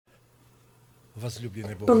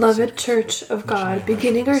Beloved Church of God,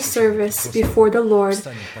 beginning our service before the Lord,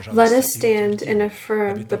 let us stand and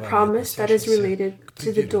affirm the promise that is related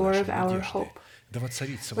to the door of our hope.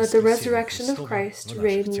 Let the resurrection of Christ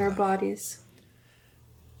reign in our bodies.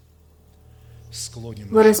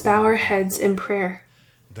 Let us bow our heads in prayer.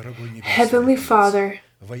 Heavenly Father,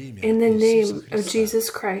 in the name of Jesus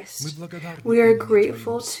Christ, we are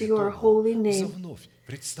grateful to your holy name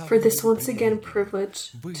for this once again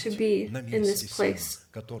privilege to be in this place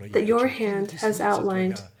that your hand has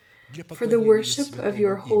outlined for the worship of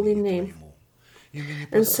your holy name.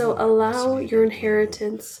 And so allow your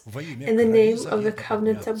inheritance in the name of the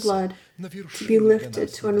covenant of blood to be lifted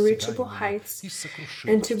to unreachable heights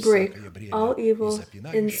and to break all evil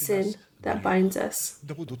and sin that binds us.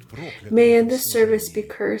 May in this service be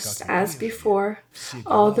cursed as before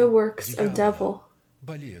all the works of devil,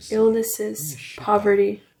 illnesses,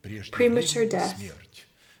 poverty, premature death,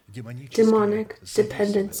 demonic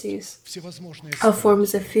dependencies, all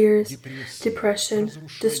forms of fears, depression,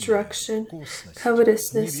 destruction,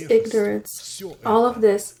 covetousness, ignorance, all of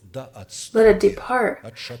this, let it depart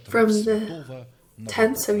from the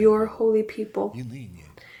tents of your holy people.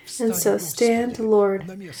 And so stand, Lord,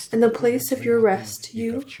 in the place of your rest,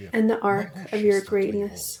 you and the ark of your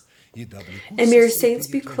greatness. And may your saints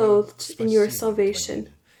be clothed in your salvation,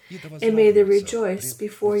 and may they rejoice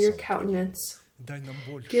before your countenance.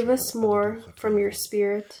 Give us more from your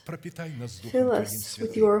Spirit. Fill us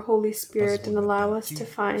with your Holy Spirit and allow us to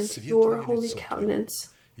find your holy countenance.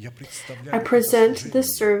 I present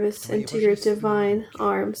this service into your divine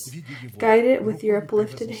arms. Guide it with your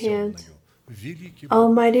uplifted hand.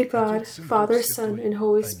 Almighty God, Father, Son, and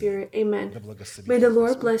Holy Spirit. Amen. May the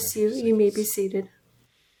Lord bless you. You may be seated.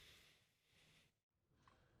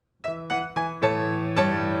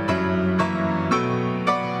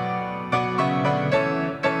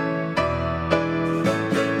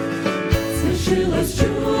 Свершилось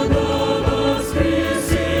чудо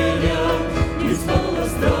воскресенья, и спала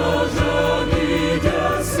стража, видя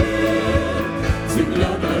свет.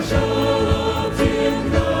 Земля дрожала в те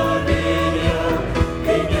мгновенья, и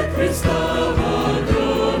нет Христа в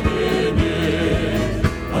гробе нет.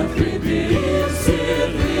 Открыты все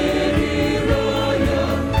двери рая,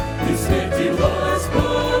 и смерть и власть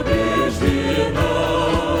побеждена,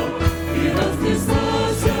 и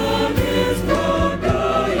вознеслась весть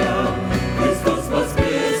благая. Христос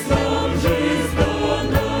воскрес, нам жизнь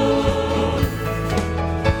дана.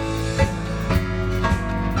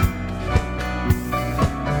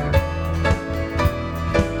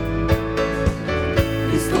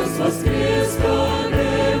 Христос воскрес, как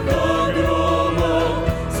эхо грома,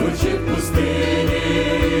 звучит в пустыне и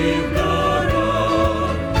в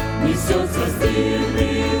горах, несется с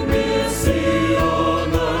дивным мест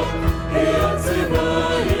Сиона и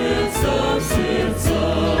отзывается в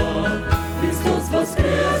сердцах. Христос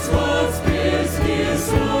воскрес, воскресни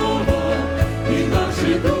снова, и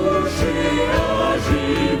наши души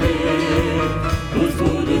оживи. Пусть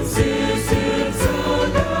будут все сердца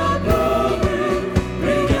готовы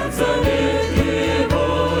принять завет Его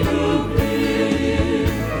любви.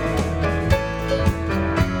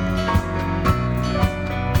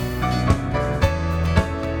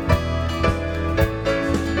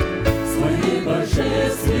 Своей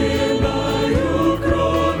божественною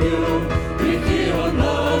кровью грехи Он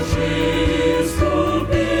наши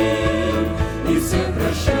искупил, и всех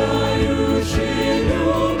прощающей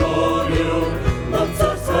любовью нам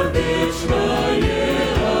Царство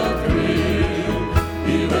вечное открыл. И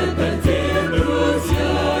в этот день,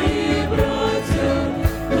 друзья и братья,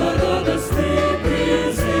 на радостный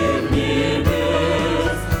призыв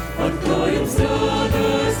небес откроем с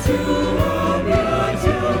радостью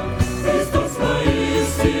объятия. Христос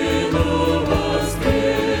воистину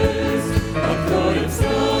воскрес. Откроем с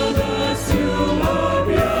радостью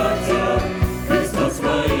объятия. Христос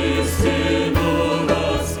воистину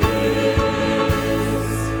воскрес.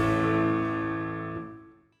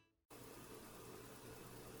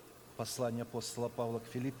 Послание апостола Павла к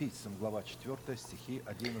филиппийцам, глава 4, стихи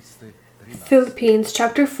 11-13. Philippines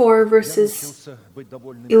chapter 4, verses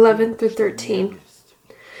 11 through 13.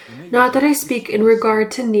 Not that I speak in regard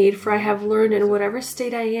to need, for I have learned in whatever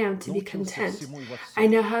state I am to be content. I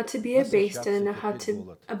know how to be abased and I know how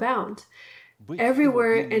to abound.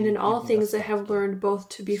 Everywhere and in all things I have learned both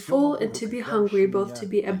to be full and to be hungry, both to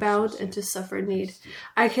be abound and to suffer need.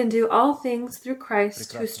 I can do all things through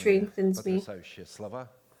Christ who strengthens me.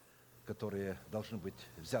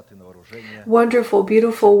 Wonderful,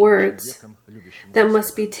 beautiful words that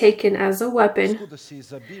must be taken as a weapon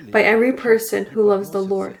by every person who loves the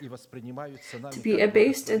Lord. To be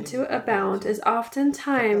abased and to abound is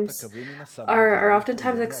oftentimes are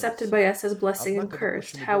oftentimes accepted by us as blessing and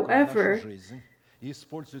cursed. However,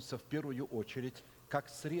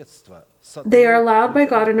 they are allowed by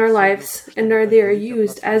God in our lives, and they are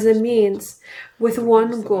used as a means with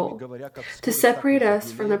one goal, to separate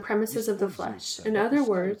us from the premises of the flesh. In other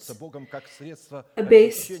words,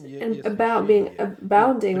 abased and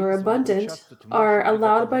abounding or abundant are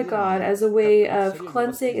allowed by God as a way of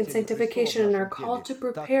cleansing and sanctification, and are called to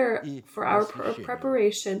prepare for our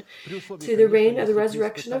preparation to the reign of the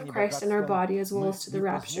resurrection of Christ in our body, as well as to the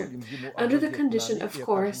rapture. Under the condition, of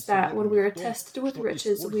course, that when we are tested with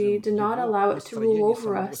riches, we do not allow it to rule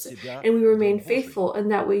over us, and we remain faithful,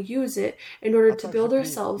 and that we use it in order to build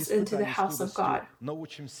ourselves into the house of God.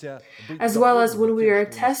 As well as when we are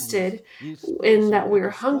tested in that we are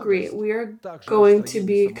hungry, we are going to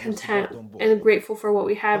be content and grateful for what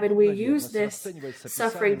we have, and we use this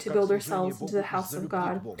suffering to build ourselves into the house of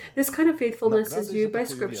God. This kind of faithfulness is viewed by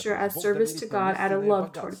Scripture as service to God out of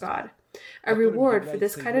love toward God. A reward for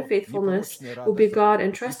this kind of faithfulness will be God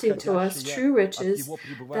entrusting to us true riches,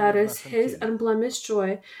 that is His unblemished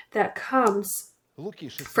joy that comes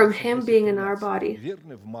from Him being in our body.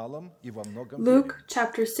 Luke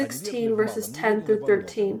chapter 16, verses 10 through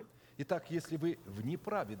 13.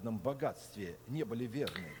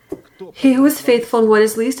 He who is faithful in what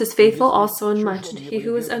is least is faithful also in much, and he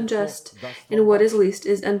who is unjust in what is least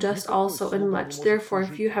is unjust also in much. Therefore,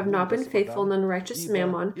 if you have not been faithful in unrighteous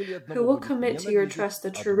mammon, who will commit to your trust the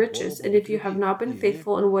true riches? And if you have not been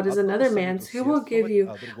faithful in what is another man's, who will give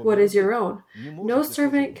you what is your own? No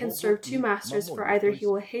servant can serve two masters, for either he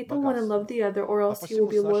will hate the one and love the other, or else he will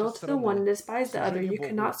be loyal to the one and despise the other. You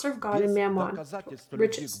cannot serve God and mammon,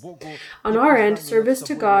 riches. On our end, service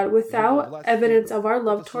to God without evidence of our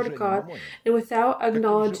love toward God and without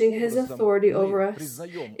acknowledging His authority over us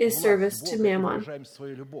is service to mammon.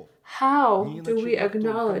 How do we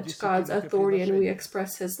acknowledge God's authority and we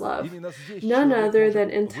express His love? None other than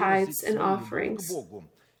in tithes and offerings.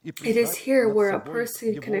 It is here where a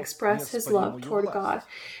person can express his love toward God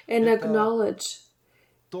and acknowledge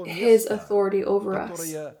His authority over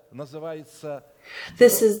us.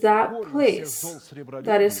 This is that place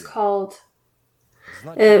that is called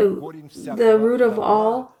the root of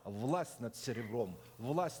all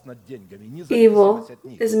evil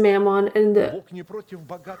is mammon, and the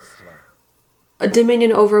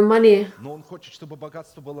dominion over money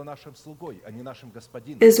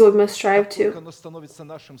is what we must strive to.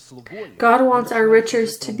 God wants our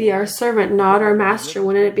riches to be our servant, not our master.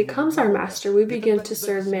 When it becomes our master, we begin to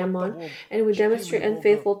serve mammon, and we demonstrate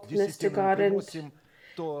unfaithfulness to God, and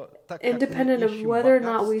independent of whether or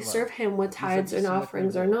not we serve Him with tithes and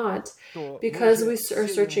offerings or not, because we are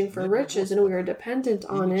searching for riches and we are dependent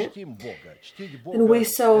on it, and we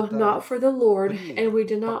sow not for the Lord, and we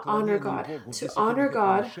do not honor God. To honor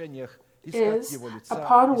God is,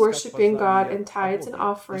 upon worshiping God in tithes and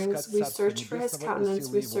offerings, we search for His countenance,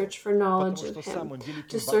 we search for knowledge of Him,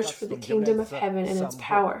 to search for the kingdom of heaven and its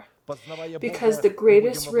power. Because the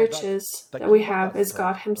greatest riches that we have is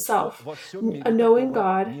God Himself. Knowing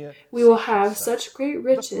God, we will have such great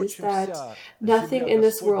riches that nothing in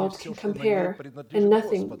this world can compare, and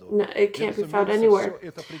it can't be found anywhere.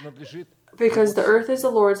 Because the earth is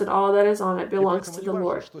the Lord's and all that is on it belongs to the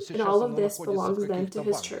Lord. And all of this belongs then to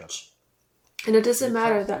His church. And it doesn't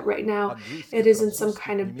matter that right now it is in some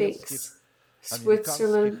kind of banks.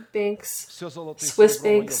 Switzerland banks, Swiss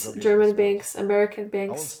banks, German banks, American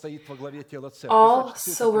banks. All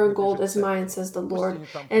silver and gold is mine, says the Lord,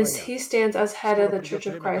 and He stands as head of the Church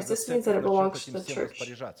of Christ. This means that it belongs to the church.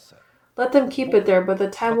 Let them keep it there, but the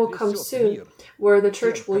time will come soon where the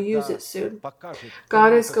church will use it soon.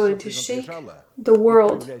 God is going to shake the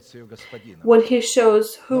world when He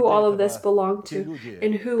shows who all of this belonged to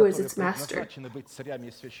and who is its master.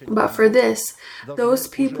 But for this, those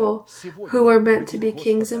people who are meant to be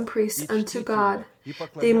kings and priests unto God,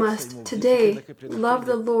 they must today love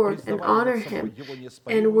the Lord and honor Him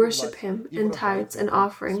and worship Him in tithes and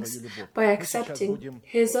offerings by accepting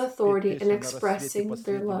His authority and expressing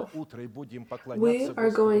their love. We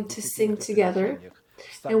are going to sing together,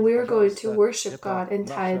 and we are going to worship God in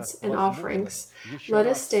tithes and offerings. Let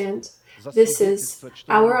us stand. This is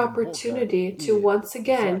our opportunity to once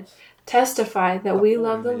again testify that we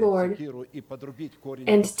love the Lord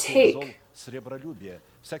and take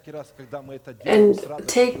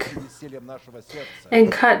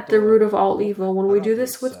and cut the root of all evil. When we do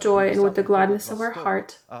this with joy and with the gladness of our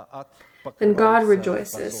heart, then God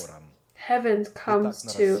rejoices. heaven comes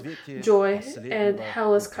to joy, and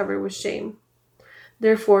hell is covered with shame.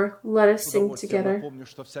 Therefore, let us sing together.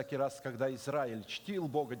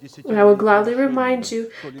 And I will gladly remind you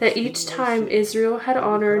that each time Israel had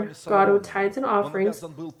honored God with tithes and offerings,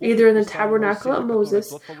 either in the tabernacle of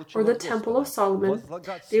Moses or the temple of Solomon,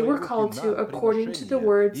 they were called to, according to the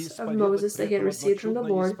words of Moses that he had received from the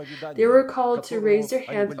Lord, they were called to raise their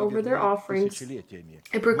hands over their offerings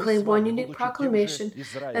and proclaim one unique proclamation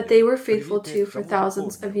that they were faithful to for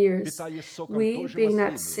thousands of years. We, being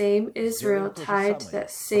that same Israel tied to that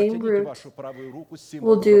same root,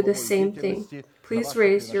 will do the same thing. Please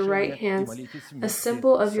raise your right hands, a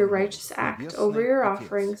symbol of your righteous act, over your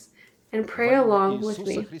offerings, and pray along with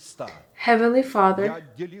me. Heavenly Father,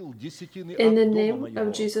 in the name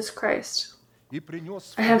of Jesus Christ,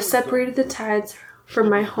 I have separated the tithes from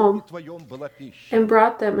my home and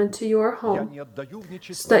brought them into your home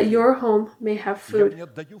so that your home may have food.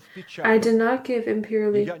 I did not give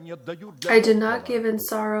impurely. I did not give in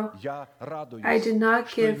sorrow. I did not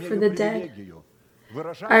give for the dead.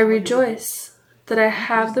 I rejoice that I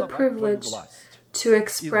have the privilege to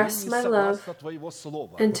express my love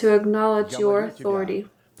and to acknowledge your authority.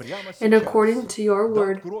 And according to your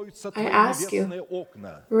word, I ask you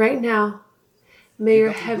right now, may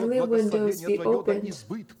your heavenly windows be opened,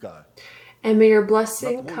 and may your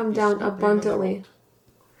blessing come down abundantly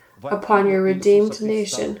upon your redeemed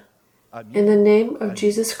nation. In the name of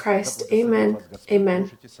Jesus Christ, amen.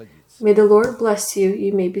 Amen. May the Lord bless you.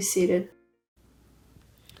 You may be seated.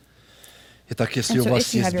 Итак, если у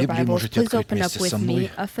вас есть Библия, можете открыть вместе со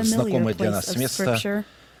мной знакомое для нас место,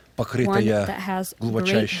 покрытое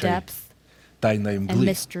глубочайшей тайной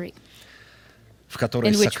мглы, в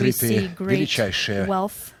которой сокрыты величайшее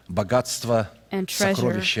богатство,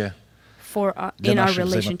 сокровище для наших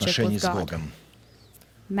взаимоотношений с Богом.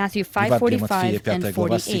 Matthew 5:45 and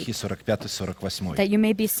 48, that you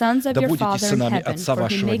may be sons of your Father in heaven, for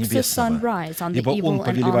he makes his sun rise on the evil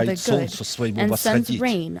and on the good, and sends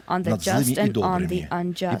rain on the just and on the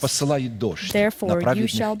unjust. Therefore you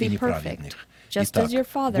shall be perfect, just as your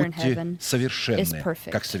Father in heaven is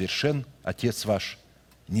perfect. Как совершен Отец ваш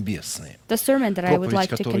Небесный. The sermon that I would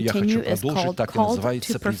like to continue is called Called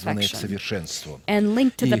to Perfection, and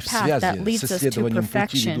linked to the path that leads us to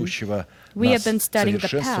perfection. We have been studying the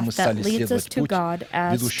path that leads us to God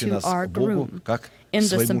as to our groom, in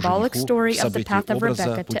the symbolic story of the path of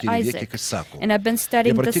Rebekah to Isaac. And I've been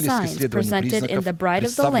studying the signs presented in the Bride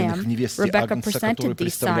of the Lamb. Rebekah presented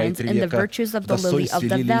these signs in the virtues of the lily of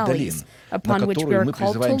the valleys, upon which we are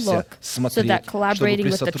called to look, so that collaborating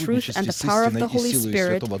with the truth and the power of the Holy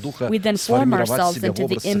Spirit, we then form ourselves into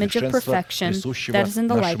the image of perfection that is in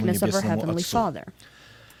the likeness of our Heavenly Father.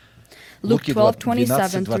 Luke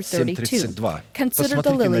 12:27 through 32. Consider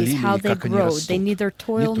the lilies, how they grow. They neither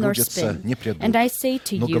toil nor spin. And I say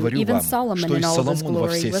to you, even Solomon in all his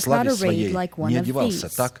glory was not arrayed like one of these.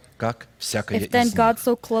 If then God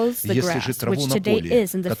so clothes the grass, which today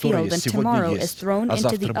is in the field and tomorrow is thrown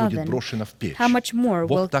into the oven, how much more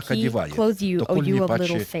will He clothe you, O you of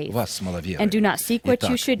little faith? And do not seek what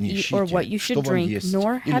you should eat or what you should drink,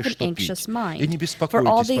 nor have an anxious mind. For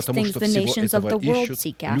all these things the nations of the world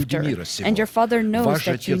seek after, and your Father knows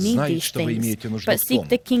that you need these things. But seek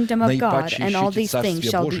the kingdom of God, and all these things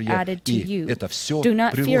shall be added to you. Do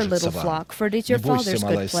not fear, little flock, for it is your Father's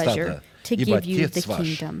good pleasure to give you the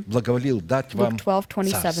kingdom. Luke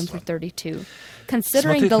 12:27 through 32.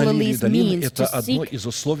 Considering the lilies means to seek,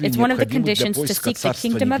 it's one of the conditions to seek the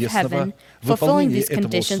kingdom of heaven. Fulfilling these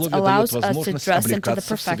conditions allows us to dress into the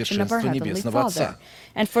perfection of our Heavenly Father.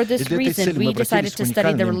 And for this reason, we decided to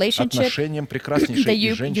study the relationship, the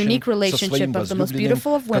unique relationship of the most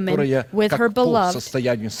beautiful of women with her beloved.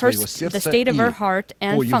 The state of her heart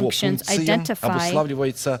and functions identify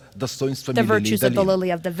the virtues of the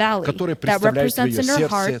lily of the valley that represents in her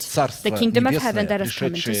heart the kingdom of heaven that has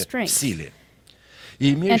come into strength.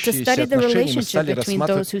 And to study the relationship between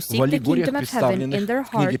those who seek the kingdom of heaven in their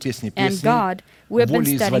heart and God, we have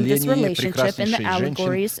been studying this relationship in the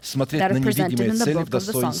allegories that are presented in the book of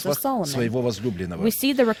the Songs of Solomon. We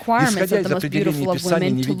see the requirements of the most beautiful of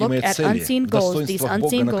women to look at unseen goals, these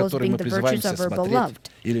unseen goals being the virtues of her beloved.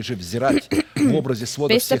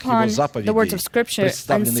 Based upon the words of Scripture,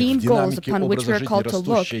 unseen goals upon which we are called to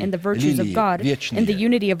look in the virtues of God, in the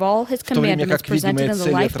unity of all His commandments presented in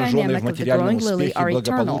the life dynamic of the growing lily are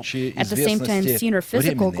eternal. At the same time, seen or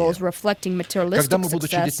physical goals reflecting materialistic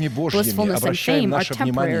success, blissfulness, and fame are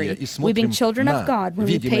temporary. We being children of God, when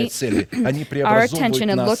we pay our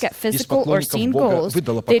attention and look at physical or seen goals,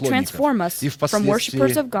 they transform us from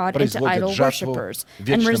worshippers of God into idol worshippers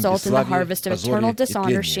and result in the harvest of eternal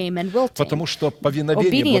dishonor, shame, and wilting.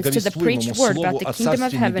 Obedience to the preached word about the kingdom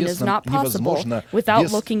of heaven is not possible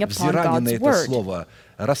without looking upon God's word,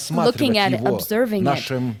 looking at it, observing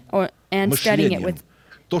it, and studying it with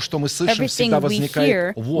everything we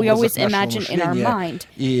hear, we always imagine in our mind.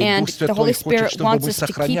 And the Holy Spirit wants us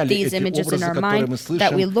to keep these images in our mind,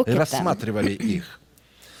 that we look at them.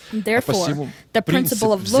 Therefore, the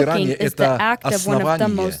principle of looking is the act of one of the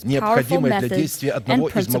most powerful methods and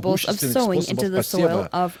principles of sowing into the soil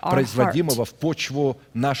of our heart.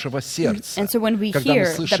 And so when we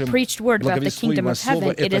hear the preached word about the kingdom of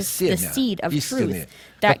heaven, it is the seed of truth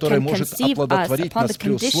that can conceive us upon the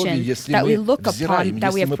condition that we look upon,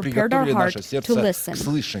 that we have prepared our heart to listen.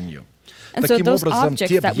 And so those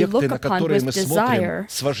objects that we look upon with desire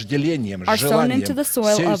are sown into the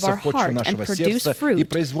soil of our heart and produce fruit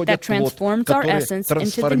that transforms our essence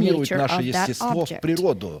into the nature of that object.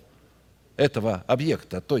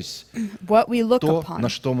 What we look upon.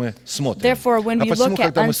 Therefore, when we look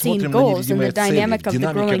at unseen goals in the dynamic of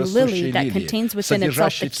the growing lily that contains within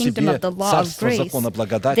itself the kingdom of the law of grace,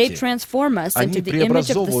 they transform us into the image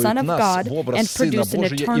of the Son of God and produce an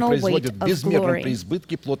eternal weight of glory.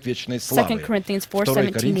 2 Corinthians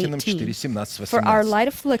 4:17-18. For our light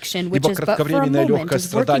affliction, which is but for a moment,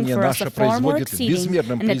 is working for us a far more exceeding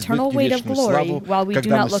and eternal weight of glory, while we do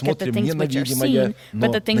not look at the things which are seen,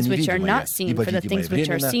 but the things which are not seen, for the things which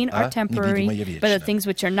are seen are temporary, but the things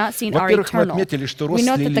which are not seen are eternal. We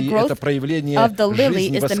note that the growth of the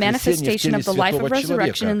lily is the manifestation of the life of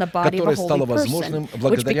resurrection in the body of a holy person,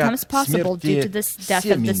 which becomes possible due to this death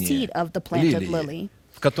of the seed of the planted lily.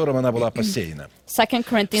 2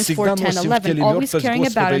 Corinthians 4:10-11, always carrying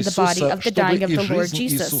about in the body of the dying of the Lord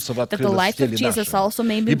Jesus, that the life of Jesus also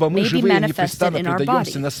may be manifested in our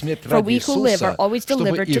body. For we who live are always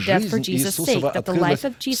delivered to death for Jesus' sake, that the life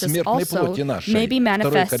of Jesus also may be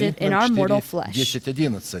manifested in our mortal flesh.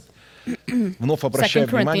 2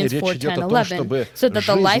 Corinthians 4:10-11, so that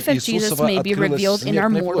the life of Jesus may be revealed in our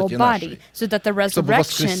mortal body, so that the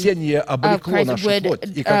resurrection of Christ would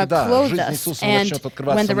clothe us, and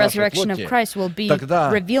when the resurrection of Christ will be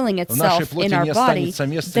revealing itself in our body,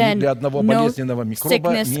 then no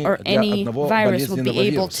sickness or any virus will be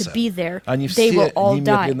able to be there. They will all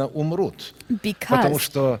die, because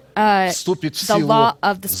the law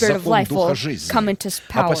of the Spirit of life will come into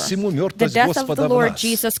power. The death of the Lord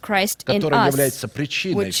Jesus Christ in us,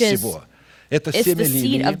 which is the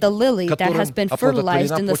seed of the lily that has been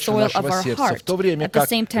fertilized in the soil of our heart. At the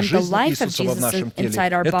same time, the life of Jesus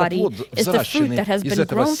inside our body is the fruit that has been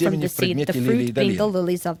grown from the seed, the fruit being the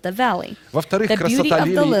lilies of the valley. The beauty of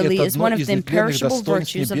the lily is one of the imperishable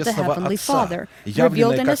virtues of the Heavenly Father,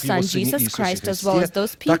 revealed in His Son, Jesus Christ, as well as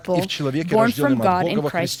those people born from God in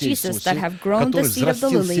Christ Jesus that have grown the seed of the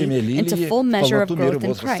lily into full measure of growth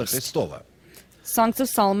in Christ. Songs of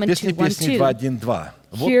Solomon 2:1-2.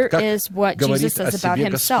 Here is what Jesus says about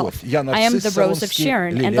Himself. I am the rose of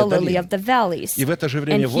Sharon and the lily of the valleys.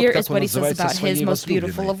 And here is what He says about His most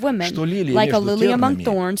beautiful of women. Like a lily among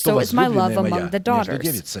thorns, so is my love among the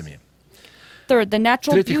daughters. Third, the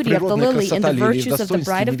natural beauty of the lily and the virtues of the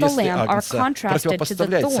bride of the Lamb are contrasted to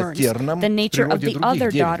the thorns, the nature of the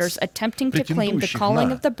other daughters attempting to claim the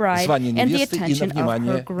calling of the bride and the attention of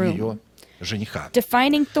her groom.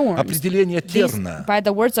 Defining thorns, by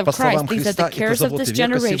the words of Christ, these are the cares of this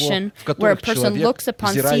generation, where a person looks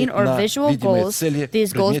upon seen or visual goals,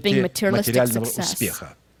 these goals being materialistic success.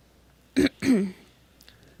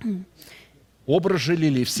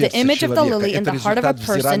 The image of the lily in the heart of a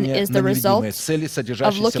person is the result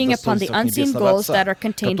of looking upon the unseen goals that are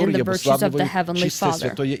contained in the virtues of the Heavenly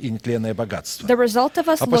Father. The result of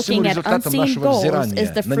us looking at unseen goals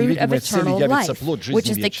is the fruit of eternal life, which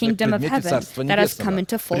is the kingdom of heaven that has come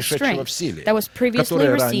into full strength, that was previously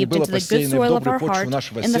received into the good soil of our heart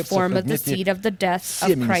in the form of the seed of the death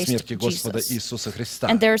of Christ Jesus.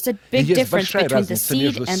 And there is a big difference between the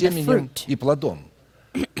seed and the fruit.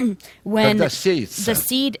 When the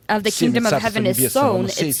seed of the kingdom of heaven is sown,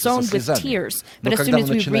 it's sown with tears. But as soon as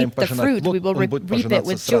we reap the fruit, we will reap it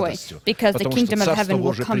with joy, because the kingdom of heaven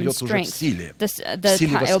will come in strength. It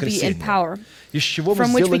will be in power.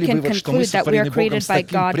 From which we can conclude that we are created by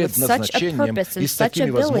God with such a purpose and such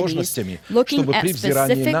abilities, looking at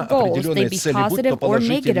specific goals, they be positive or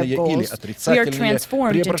negative goals, we are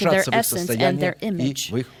transformed into their essence and their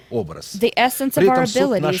image. The essence of our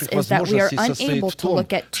abilities is that we are unable to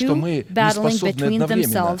look at two battling between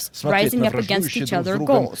themselves, rising up against each other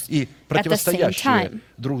goals. противостоящие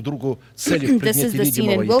друг другу цели в предмете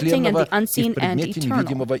видимого и тленного и в предмете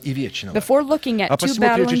невидимого и вечного. А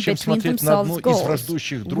посему, прежде чем смотреть на одну из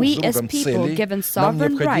враждующих друг с другом целей, нам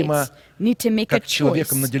необходимо, как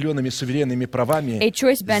человеком, наделенными суверенными правами,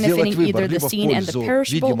 сделать выбор либо в пользу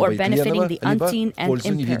видимого и тленного, либо в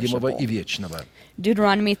пользу невидимого и вечного.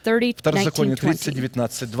 Второзаконие 30,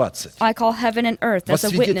 19, 20. «Во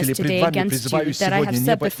свидетели пред вами призываю сегодня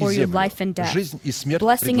небо и землю, жизнь и смерть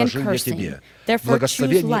предложил я тебе,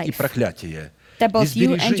 благословение и проклятие. That both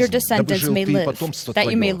you and your descendants may live, that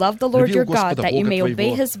you may love the Lord your God, that you may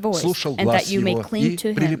obey His voice, and that you may cling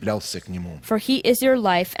to Him. For He is your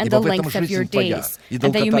life and the length of your days,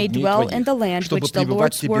 and that you may dwell in the land which the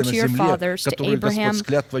Lord swore to your fathers, to Abraham,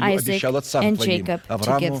 Isaac, and Jacob,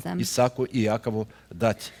 to give them."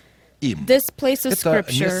 This place of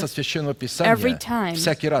Scripture, every time,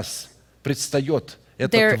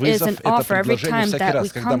 there is an offer every time that we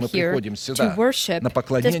come here to worship.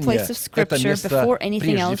 This place of Scripture, before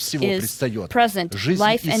anything else is present,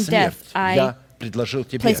 life and death, I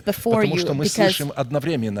place before you, because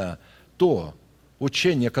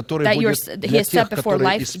that He has set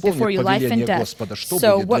before you life and death.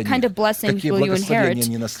 So what kind of blessings will you inherit,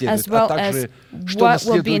 as well as what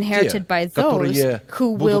will be inherited by those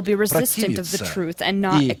who will be resistant of the truth and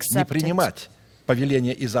not accept it?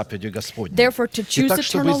 Therefore, to choose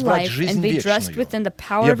eternal life and be dressed within the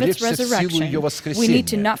power of its resurrection, we need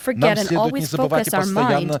to not forget and always focus our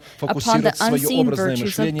mind upon the unseen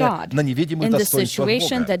virtues of God in the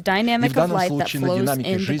situation, the dynamic of life that flows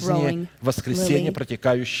in the growing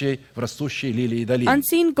lily.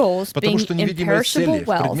 Unseen goals, being imperishable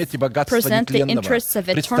wealth, present the interests of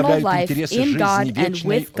eternal life in God and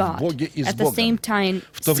with God. At the same time,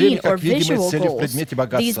 seen or visual goals,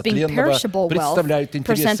 these being perishable wealth,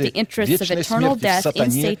 present the interests of eternal death in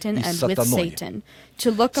Satan and with Satan. To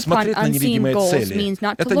look upon unseen goals means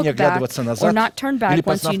not to look back or not turn back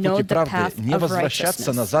once you know the path of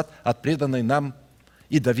righteousness. The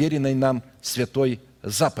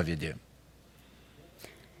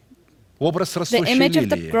image of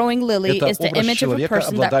the growing lily is the image of a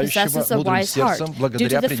person that possesses a wise heart due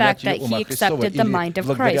to the fact that he accepted the mind of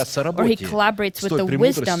Christ, or he collaborates with the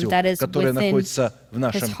wisdom that is within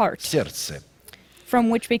his heart. From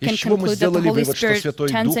which we can conclude that the Holy Spirit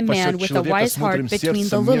tends a man with a wise heart between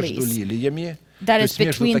the lilies, that is,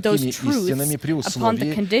 between those truths, upon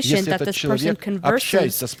the condition that this person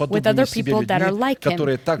converses with other people that are like him,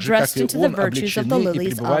 dressed into the virtues of the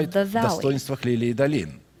lilies of the valley.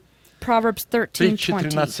 Proverbs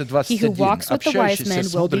 13:20. He who walks with the wise men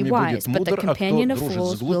will be wise, but the companion of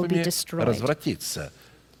fools will be destroyed.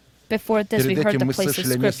 Before this, we heard the place of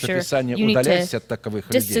Scripture. You need to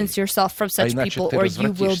distance yourself from such people, or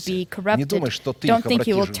you will be corrupted. Don't think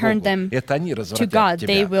you will turn them to God.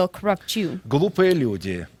 They will corrupt you.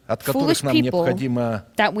 Foolish people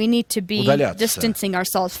that we need to be distancing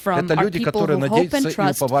ourselves from are people who hope and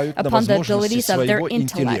trust upon the abilities of their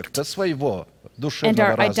intellect and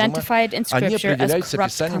are identified in Scripture as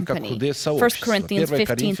corrupt company. 1 Corinthians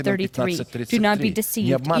 15:33. Do not be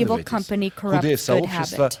deceived. Evil company corrupts good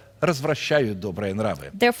habit.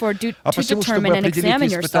 Therefore, to determine and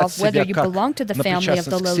examine yourself whether you belong to the family of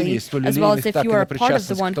the lily, as well as if you are a part of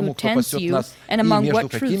the one who tends you, and among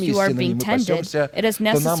what truth you are being tended, it is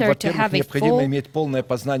necessary to have a full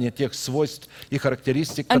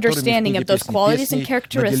understanding of those qualities and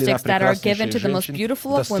characteristics that are given to the most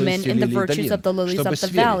beautiful of women in the virtues of the lilies of the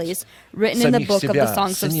valleys, written in the book of the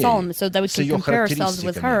Songs of Solomon, so that we can compare ourselves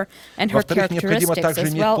with her and her characteristics,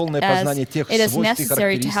 as well as it is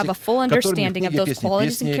necessary to have a full understanding of those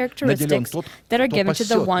qualities and characteristics that are given to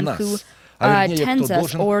the one who tends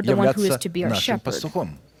us, or the one who is to be our shepherd.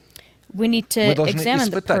 We need to examine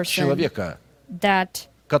the person that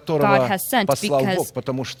God has sent, because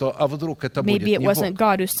maybe it wasn't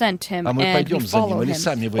God who sent him and we follow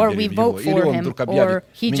him, or we vote for him, or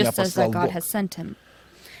he just says that God has sent him.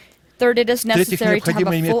 Third, it is necessary to have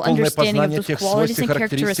a full understanding of those qualities and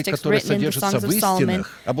characteristics written in the Songs of Solomon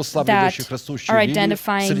that are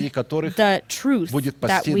identifying the truth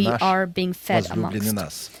that we are being fed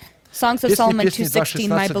amongst. Songs of Solomon 2:16,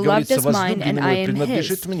 my beloved is mine, and I am his.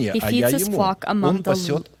 He feeds his flock among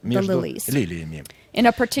the lilies. In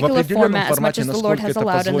a particular format, as much as the Lord has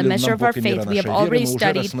allowed, in the measure of our faith, we have already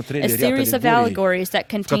studied a series of allegories that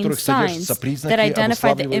contain signs that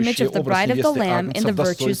identify the image of the bride of the Lamb in the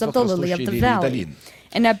virtues of the lily of the valley.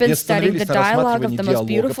 And have been studying the dialogue of the most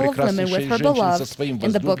beautiful of women with her beloved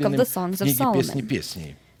in the book of the Songs of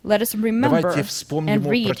Solomon.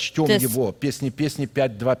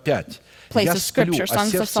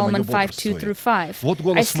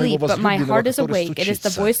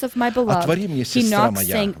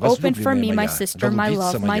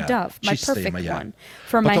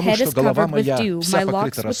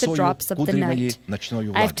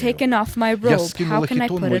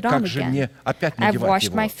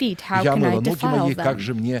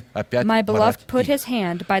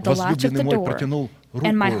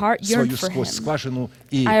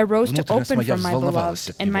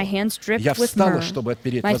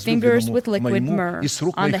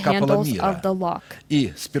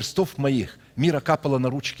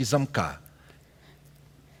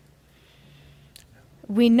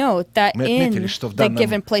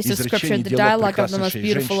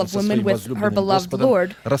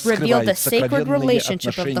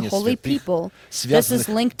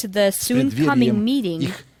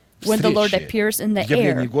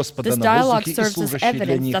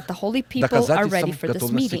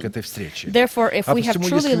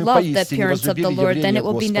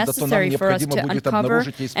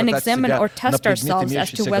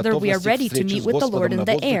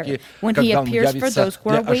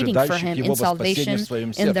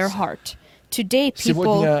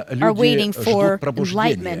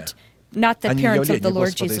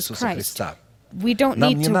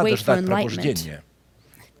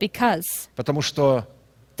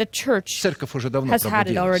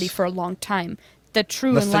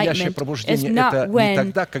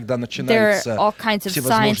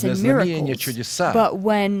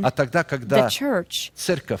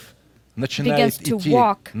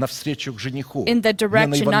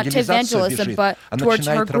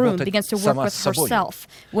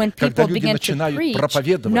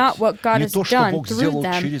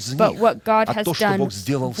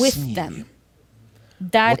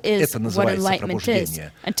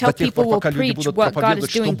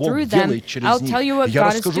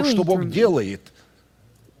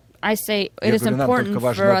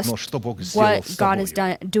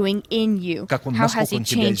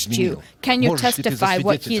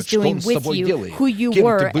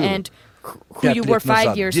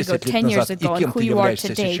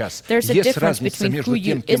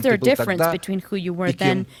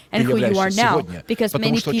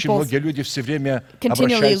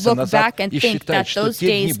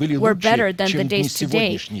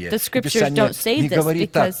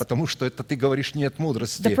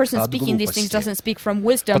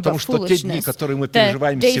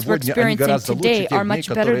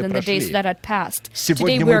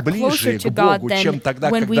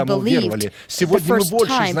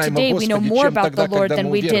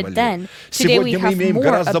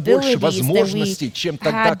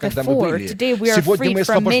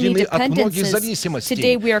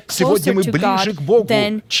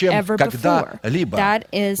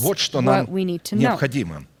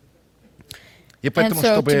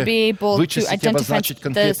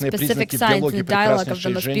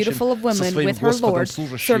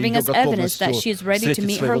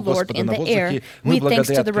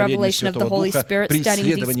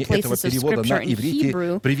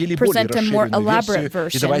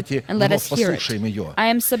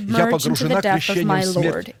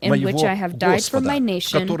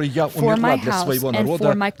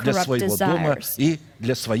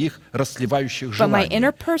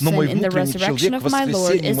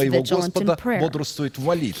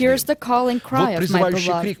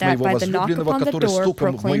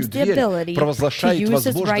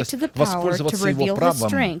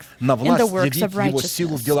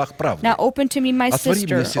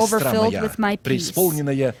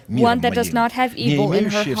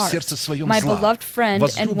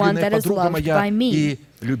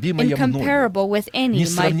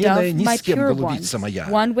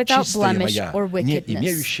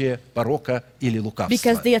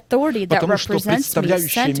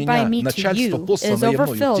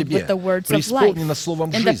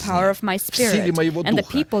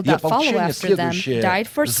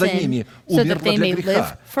 that they may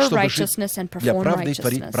live for чтобы righteousness and жить для perform правды и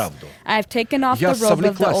творить righteousness. правду. I have taken off Я the robe of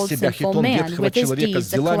the совлекла old с себя sinful хитон man ветхого with his человека deeds, с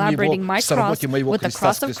делами collaborating его, my с работой cross моего with the креста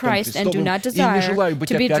cross с of крестом Christ and do Христовым, not и не desire желаю быть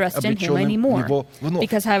to be опять dressed in him облеченным в anymore, него вновь,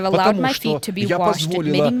 because I have allowed потому my что feet to be я washed,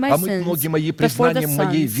 позволила admitting my омыть sins ноги мои before the признанием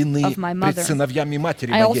моей sons вины of my пред mother. сыновьями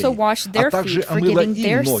матери I also моей, washed а their также feet, омыла forgiving и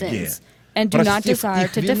their ноги, sins, and do not простив desire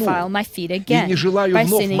их to вину, defile my feet и again не желаю by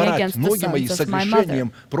вновь sinning марать against the ноги мои sons of my mother.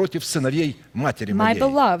 согрешением против сыновей матери My моей.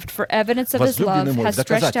 beloved, for evidence of his love, Возлюбленный мой, has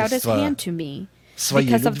stretched out his доказательство hand to me,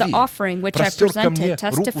 because of the offering which I presented,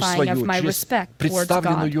 testifying of my respect towards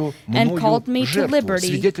God, and called me to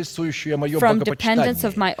liberty from dependence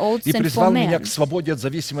of my old sinful man.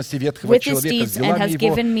 With his deeds, and has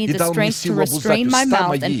given me the strength to restrain my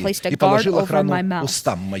mouth, and placed a guard over my mouth.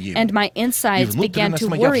 And my insides began to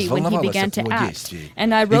worry when he began to act.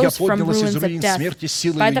 And I rose from ruins of death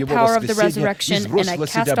by the power of the resurrection, and I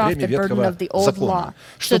cast off the burden of the old law,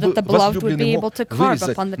 so that the beloved would be able to carve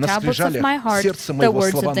upon the tablets of my heart the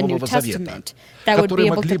words of the New Testament, that would be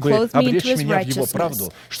able to clothe me into his righteousness,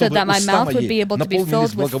 so that my mouth would be able to be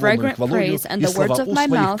filled with fragrant praise, and the words of my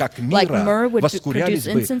mouth, like myrrh, would produce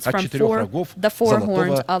incense from the four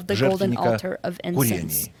horns of the golden altar of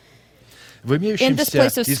incense. In this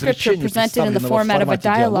place of Scripture presented in the format of a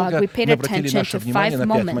dialogue, we paid attention to 5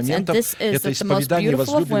 moments, and this is that the most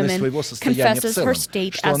beautiful of women confesses her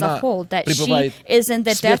state as a whole, that she is in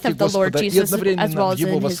the death of the Lord Jesus as well as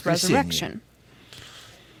in his resurrection.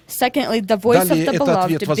 Secondly, the voice of the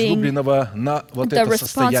beloved being the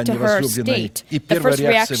response to her state, the first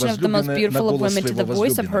reaction of the most beautiful of women to the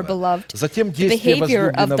voice of her beloved, the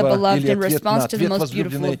behavior of the beloved in response to the most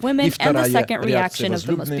beautiful of women, and the second reaction of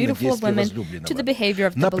the most beautiful of women to the behavior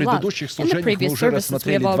of the beloved. In the previous services,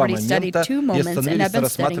 we have already studied 2 moments, and have been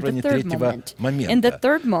studying the third moment. In the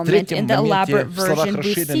third moment, in the elaborate version,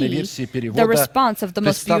 we see the response of the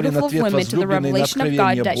most beautiful of women to the revelation of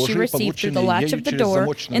God that she received through the latch of the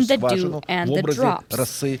door, in the dew and the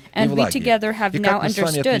drops. And we together have now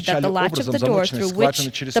understood that the latch of the door through which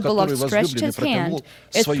the beloved stretched his hand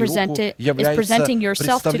is presenting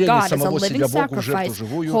yourself to God as a living sacrifice,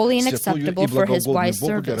 holy and acceptable for his wise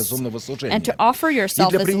service. And to offer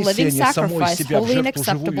yourself as a living sacrifice, holy and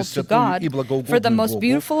acceptable to God, for the most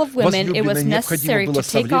beautiful of women, it was necessary to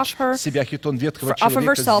take off of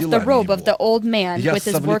herself the robe of the old man with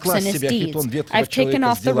his works and his deeds. I've taken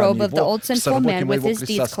off the robe of the old sinful man with his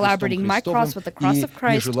deeds, collaborating my cross with the cross of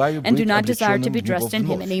Christ, and do not desire to be dressed in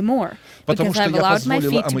him anymore, because I have allowed my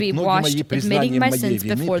feet to be washed, admitting my sins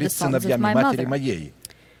before the sons of my mother.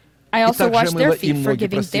 I also wash their feet,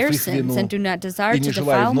 forgiving their sins, and do not desire to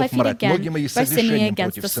defile my feet again by sinning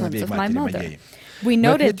against the sons of my mother. We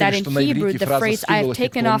noted that in Hebrew, the phrase, I have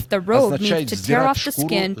taken off the robe, means to tear off the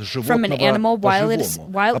skin from an animal while it is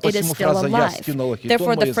still alive.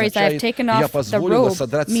 Therefore, the phrase, I have taken off the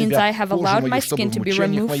robe, means I have allowed my skin to be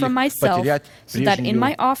removed from myself, so that in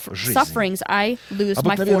my sufferings I lose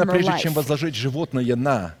my former life.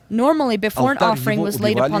 Normally, before an offering was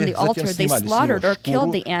laid upon the altar, they slaughtered or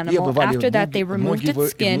killed the animal. After that, they removed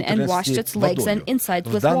its skin and washed its legs and insides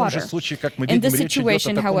with water. In this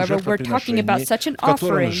situation, however, we're talking about such an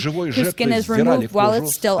offering whose skin is removed while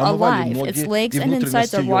it's still alive. Its legs and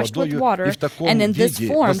insides are washed with water, and in this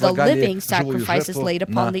form the living sacrifice is laid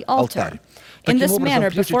upon the altar. In this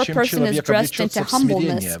manner, before a person is dressed into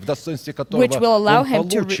humbleness, which will allow him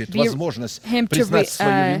to receive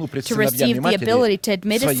the ability to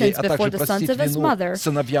admit his sins before the sons of his mother,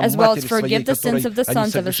 as well as forgive the sins of the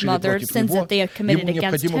sons of his mother, sins that they have committed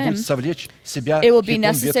against him, it will be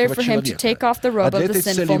necessary for him to take off the robe of the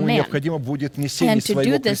sinful man. And to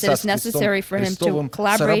do this, it is necessary for him to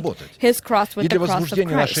collaborate his cross with the cross of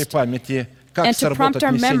Christ. And to prompt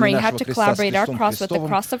our memory how to collaborate our cross with the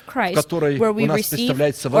cross of Christ, where we receive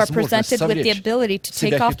or are presented with the ability to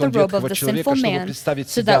take off the robe of the sinful man,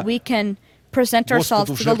 so that we can present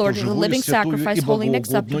ourselves to the Lord as a living sacrifice, holy and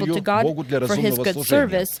acceptable to God for his good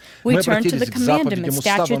service, we turn to the commandments,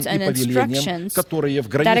 statutes, and instructions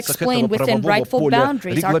that explain within rightful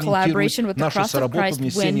boundaries our collaboration with the cross of Christ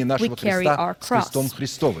when we carry our cross.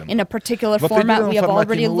 In a particular format, we have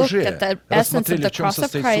already looked at the essence of the cross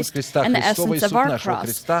of Christ and the essence of our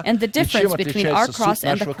cross, and the difference between our cross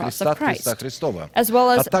and the cross of Christ, as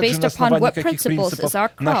well as based upon what principles is our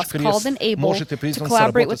cross called and able to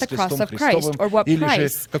collaborate with the cross of Christ, or what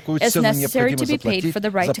price is necessary to be paid for the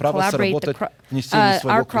right to collaborate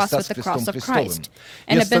our cross with the cross of Christ.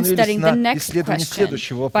 And have been studying the next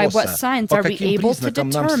question, by what signs are we able to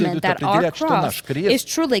determine that our cross is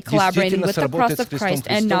truly collaborating with the cross of Christ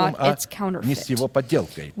and not its counterfeit?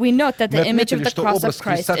 We note that the image of the cross of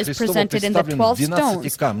Christ is presented in the 12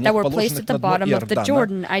 stones that were placed at the bottom of the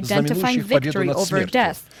Jordan, identifying victory over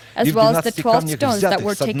death, as well as the 12 stones that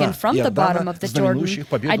were taken from the bottom of the Jordan,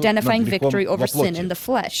 identifying victory over sin in the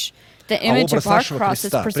flesh. The image of our cross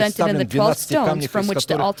is presented in the 12 stones from which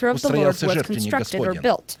the altar of the Lord was constructed or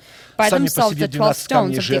built. By themselves, the 12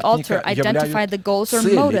 stones of the altar identify the goals or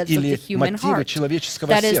motives of the human heart,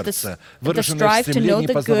 that is, the strive to know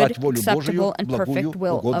the good, acceptable, and perfect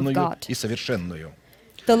will of God.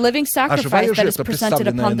 The living sacrifice that is presented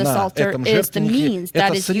upon this altar is the means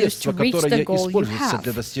that is used to reach the goal you have.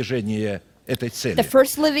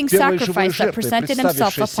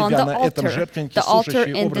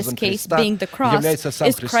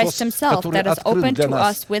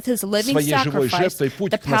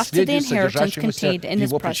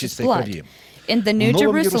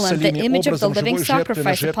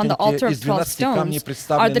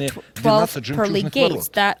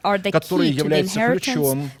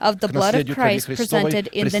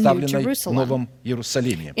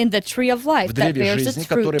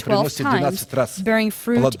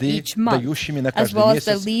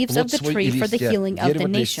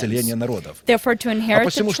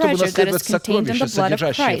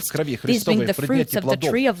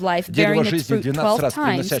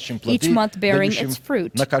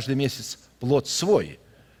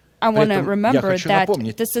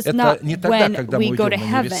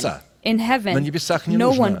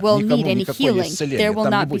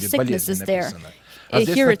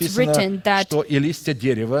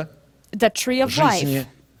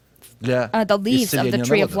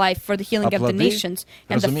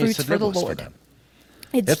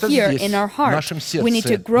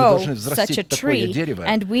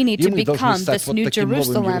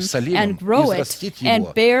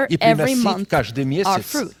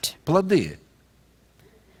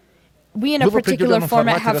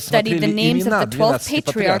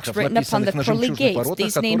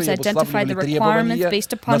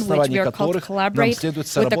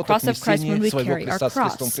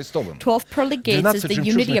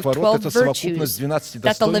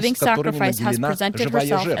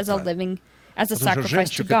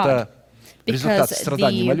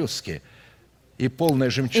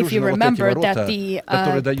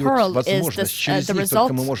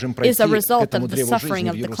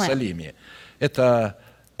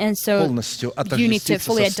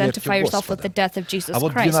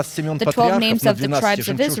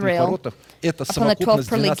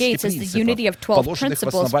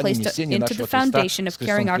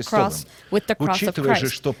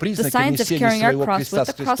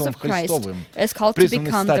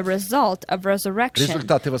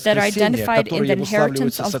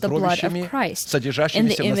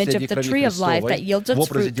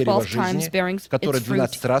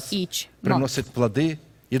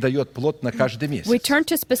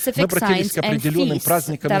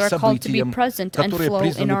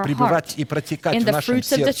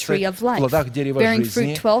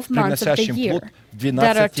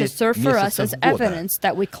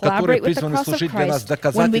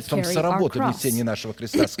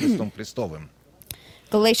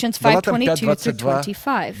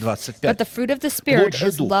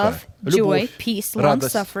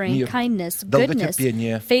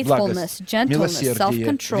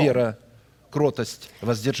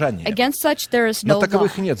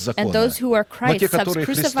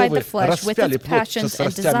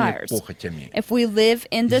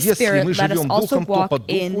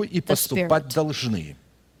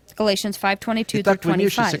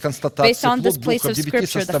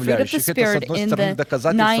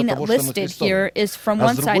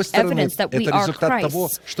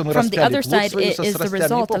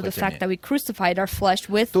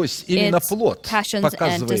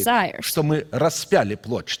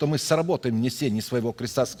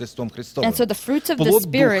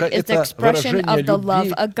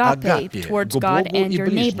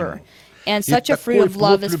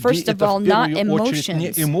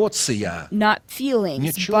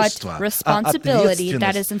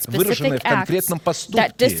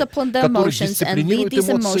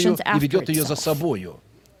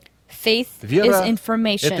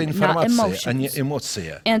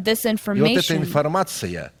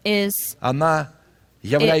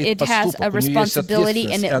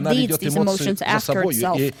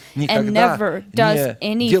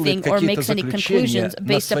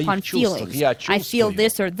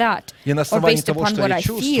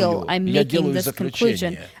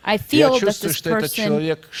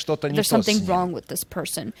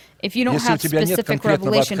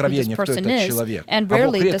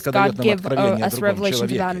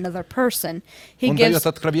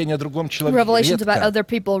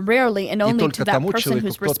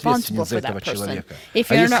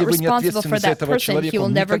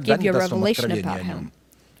 revelation about him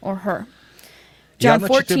or her. John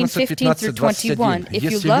 14:15 through 21. If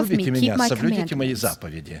you love me, keep my commandments.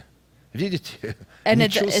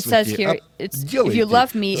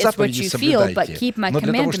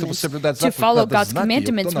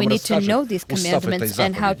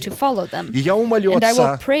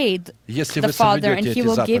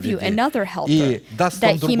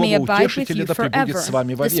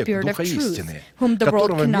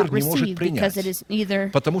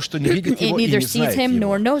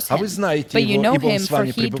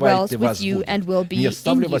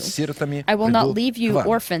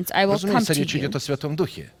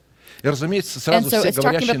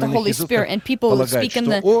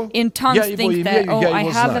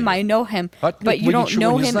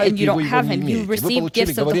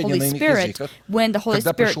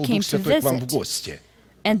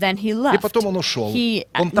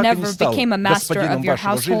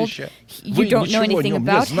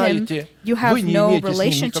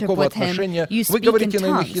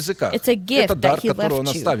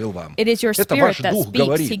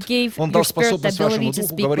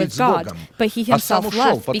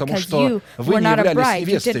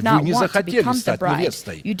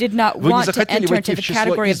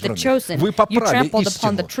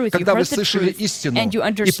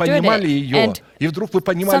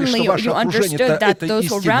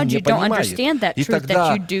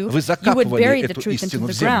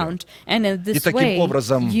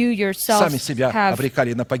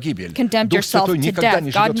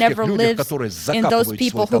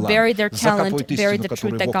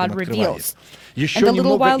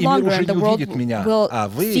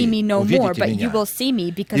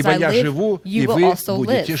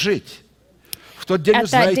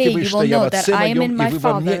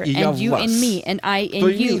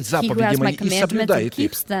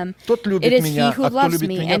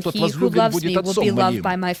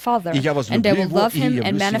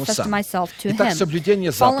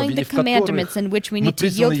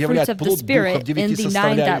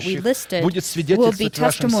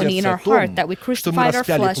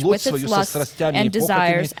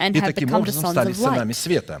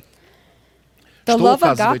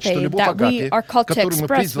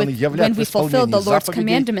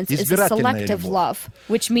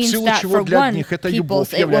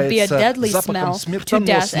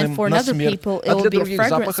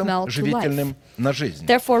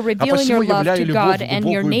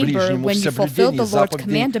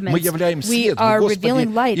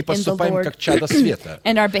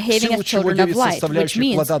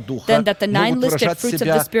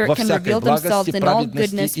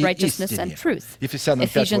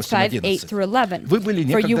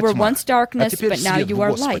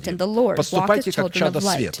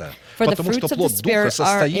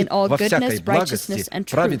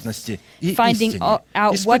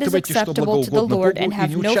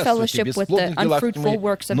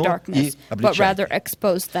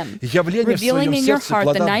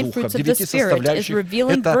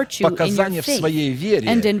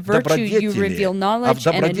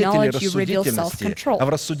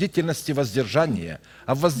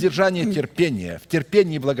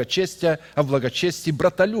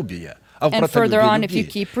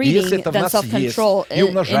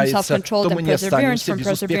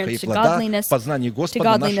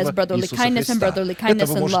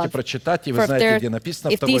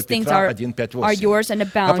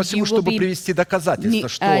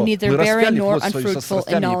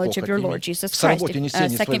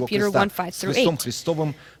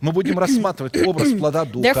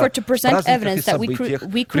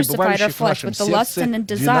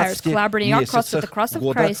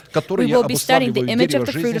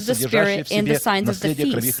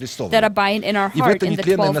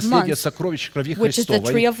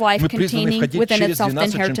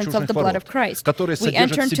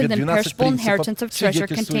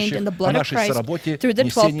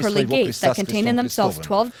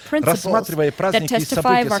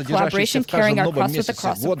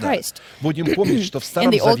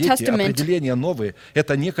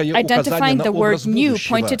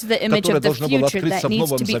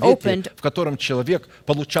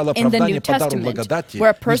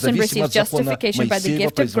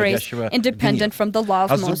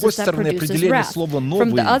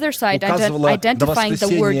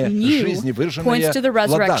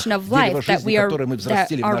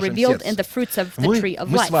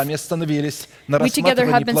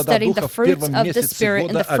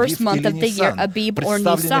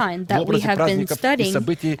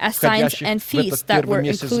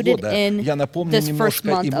 in я напомню this first немножко,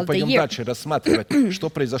 и month мы of the пойдем year. дальше рассматривать, что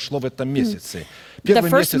произошло в этом месяце. The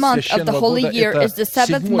first month of the holy year is the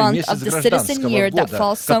seventh month of the citizen year that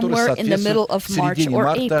falls somewhere in the middle of March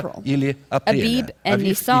or April. Abib and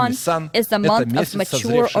Nisan is the month of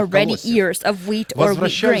mature or ready ears of wheat or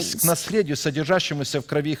wheat grains. К наследию, содержащемуся в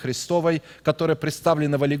крови Христовой, которое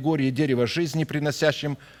представлено в аллегории дерева жизни,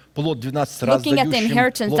 приносящим плод 12 раз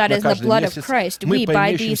дающим плод на каждый месяц, мы по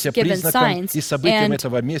имеющимся признакам и событиям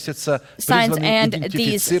этого месяца призваны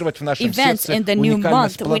идентифицировать в нашем сердце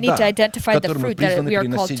уникальность плода, который мы призваны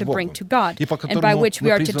приносить Богу, и по которому мы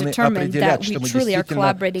призваны определять, что мы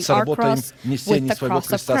действительно сработаем несение своего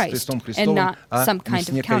креста с крестом Христовым, а не с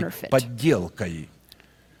некой подделкой.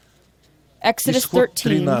 Исход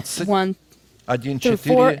 13, 1:4,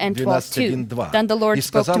 12:1-2. Then the Lord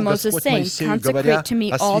spoke to Moses, saying, Consecrate to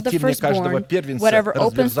me all the firstborn, whatever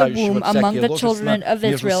opens the womb among the children of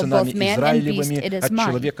Israel, both man and beast, it is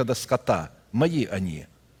mine.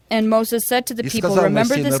 And Moses said to the people,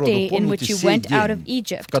 Remember this day in which you went out of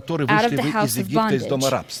Egypt, out of the house of bondage.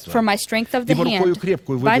 For my strength of the hand,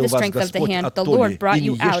 by the strength of the hand, the Lord brought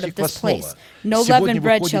you out of this place. No leavened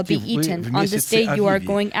bread shall be eaten. On this day you are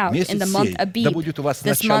going out, in the month Abib.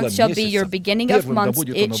 This month shall be your beginning of months.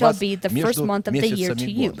 It shall be the first month of the year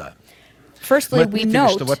to you. Firstly, we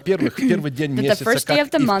note that the first day of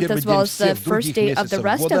the month, as well as the first day of the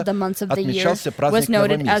rest of the months of the year, was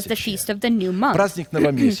noted as the feast of the new month.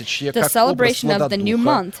 The celebration of the new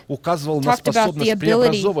month talked about the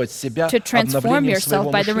ability to transform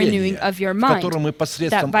yourself by the renewing of your mind,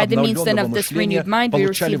 that by the means then of this renewed mind, we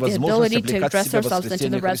receive the ability to dress ourselves into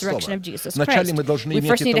the resurrection of Jesus Christ. We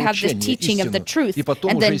first need to have this teaching of the truth,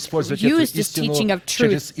 and then use this teaching of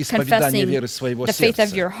truth, confessing the faith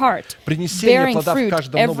of your heart, bearing fruit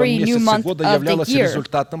every new month of the year,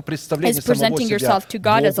 is presenting yourself to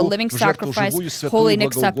God as a living sacrifice, holy and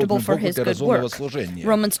acceptable for His good work.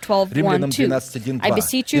 Romans 12:1-2. I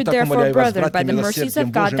beseech you, therefore, brethren, by the mercies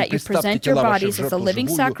of God, that you present your bodies as a living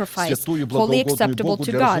sacrifice, wholly acceptable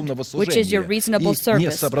to God, which is your reasonable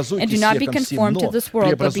service. And do not be conformed to this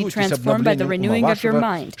world, but be transformed by the renewing of your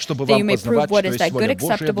mind, that you may prove what is that good,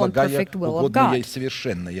 acceptable, and perfect will of God.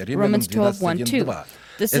 Romans 12:1-2.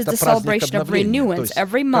 This is the celebration of renewance.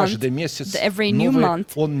 Every month, every new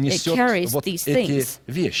month, it carries these things.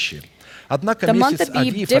 The month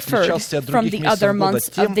Abib differed from the other months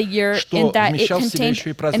of the year in that it contained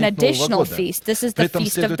an additional feast. This is the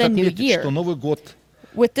feast of the new year.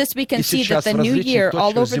 With this, we can see that the new year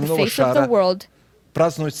all over the face of the world,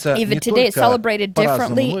 even today, is celebrated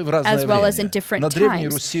differently as well as in different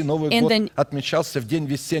times. In the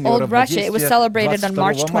Old Russia, it was celebrated on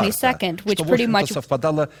March 22nd, which pretty much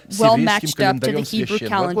well matched up to the Hebrew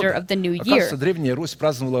calendar of the new year.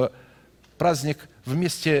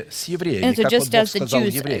 And so just as the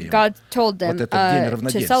Jews, God told them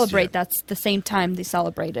to celebrate, that's the same time they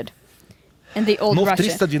celebrated in the Old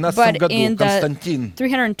Russia. But in the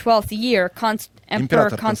 312th year, Emperor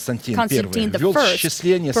Constantine I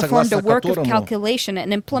performed a work of calculation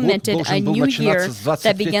and implemented a new year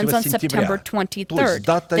that begins on September 23rd,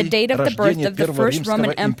 the date of the birth of the first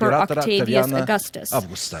Roman Emperor Octavius Augustus.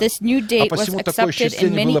 This new date was accepted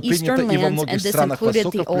in many Eastern lands, and this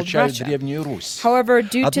included the Old Russia. However,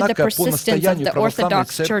 due to the persistence of the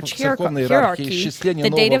Orthodox Church hierarchy, the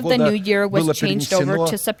date of the new year was changed over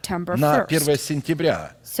to September 1st.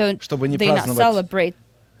 So they not celebrate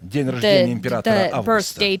the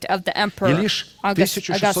birth date of the Emperor Augustus.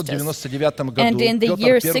 And in the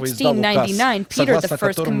year 1699, Peter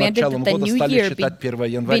I commanded that the new year be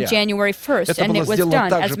January 1st, and it was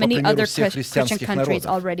done, as many other Christian countries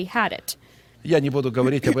already had it. Я не буду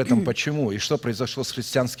говорить об этом, почему и что произошло с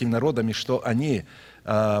христианскими народами, что они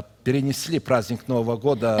перенесли праздник Нового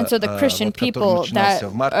года, and so the Christian people that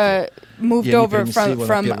moved over from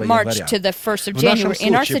March to the 1st of January.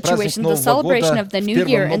 In our situation, the celebration of the new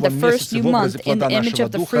year in the first new month in the image of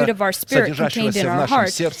the fruit of our spirit contained in our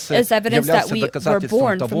heart is evidence that we were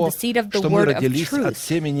born from the seed of the word of truth,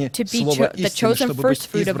 to be the chosen first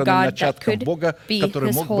fruit of God that could be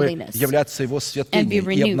His holiness and be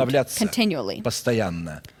renewed continually.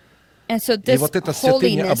 And so this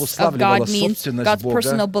holiness of God means God's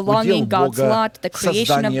personal belonging, God's lot, the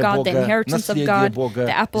creation of God, the inheritance of God,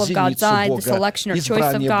 the apple of God's eye, the selection or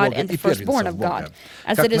choice of God, and the firstborn of God.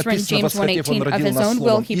 As it is written in James 1:18, of His own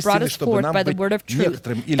will He brought us forth by the word of truth,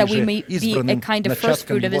 that we may be a kind of first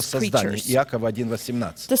fruit of His creatures.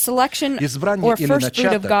 The selection or first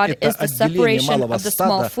fruit of God is the separation of the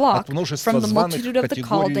small flock from the multitude of the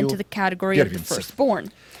called into the category of the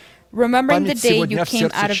firstborn. Remembering the Память day you сегодня в came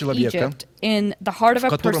сердце out of человека, Egypt in the heart of в a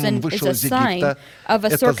котором он person is вышел a из sign Египта, of a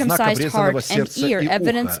это знак circumcised обрезанного heart and сердца ear, и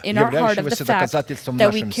evidence уха, in our heart of the являющегося fact доказательством в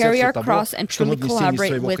that we нашем carry сердце our того, cross and что мы truly в несении collaborate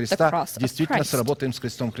своего with the креста cross of действительно Christ. сработаем с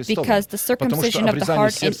крестом Христовым. Because the Потому что circumcision of the обрезание heart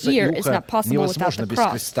and сердца и ear is уха not possible without невозможно the без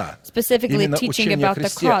cross. креста. Specifically, Именно teaching учение о about the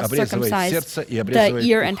кресте cross обрезывает circumcised сердце и the обрезывает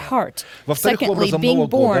ear and ухо. heart. Во-вторых, Secondly, образом being Нового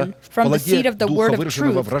года, born в from the плоде seed of the Духа, word of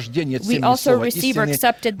выраженного truth, в рождении от we семени also слова receive or истины,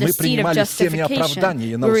 accepted the мы seed of принимали семя justification.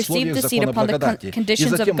 оправдания на We received условиях the seed закона upon the благодати, и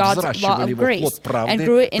conditions of затем God's law взращивали of его в grace плод and правды,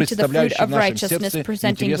 grew it into the fruit представляющий в of нашем righteousness, сердце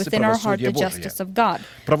presenting интересы within our heart правосудия the justice Божия. of God.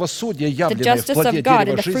 Правосудие, The явленное в justice плоде of God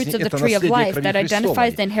дерева and the fruits жизни, of the это tree of наследие life крови that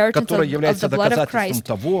identifies Христовой, the inheritance которое of является the blood of доказательством Christ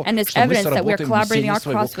того, and is что мы evidence that we are сработаем в collaborating несении our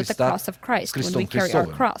своего cross with the креста cross of с Christ when крестом we carry our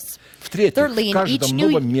Христовым. cross. В-третьих, Thirdly, в in каждом each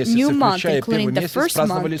новом месяце, new month, включая including первый the месяц, first month,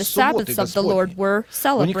 праздновались the субботы Sabbaths of the Lord Господни. were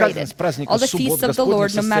celebrated. Уникальность праздника All the суббот feasts of the Lord,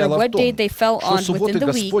 Господних no matter состояла в what day том, they fell что on субботы within the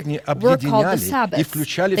Господни week, were called the объединяли и Sabbath.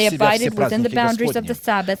 включали They в себя все abided within the праздники boundaries of the Господни.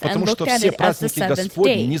 Sabbath and Потому что looked at все it as the праздники seventh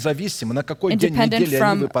Господни, day. независимо на какой день Independent недели они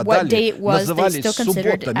from what day выпадали, it was, they назывались still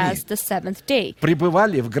considered субботами, as the seventh day,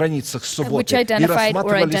 пребывали в границах which субботы и identified or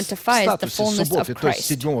рассматривались в identifies the статусе fullness of субботы, то есть Christ.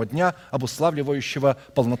 седьмого дня, обуславливающего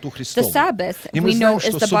полноту The Христову. Sabbath, И мы we know, знаем, is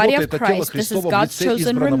что the body суббота — of это тело Christ. This is Христово в God's лице chosen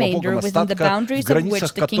избранного remainder Богом within the остатка, в boundaries of which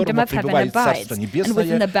границах the kingdom которого of heaven пребывает abides, Царство and Небесное,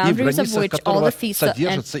 within the и в boundaries of границах which all которого the feasts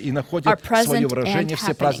содержатся и are находят свое present and выражение все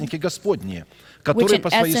happening, праздники Господни, which которые in по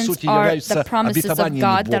своей essence сути are the являются promises of обетованиями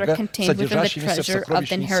God that are Бога, contained within the содержащимися в treasure of the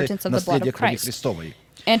сокровищнице inheritance of the blood наследия of крови Christ. Христовой.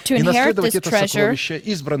 And to И inherit наследовать this это treasure, сокровище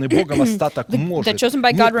избранный Богом остаток the может chosen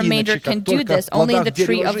by не God remainder иначе, can как do только this в only in the плодах tree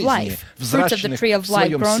дерева of жизни, life, fruits of the взращенных tree of в life,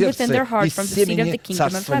 своем grown within сердце their heart из from the seed of the семени kingdom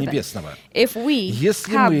of Царства heaven. Небесного. If we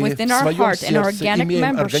Если have мы within в our своем heart an сердце organic имеем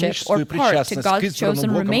membership or органическую part to причастность к God's избранному chosen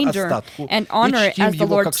Богом remainder остатку and и honor it чтим as the его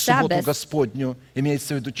Lord's как субботу Sabbath, Господню,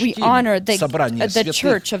 имеется в виду we чтим honor собрание the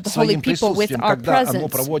church of святых the holy своим people with присутствием, our когда оно presence,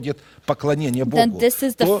 проводит поклонение then Богу, this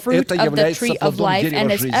is the то fruit это of the является tree of плодом life and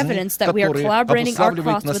дерева is жизни, evidence that we are который collaborating our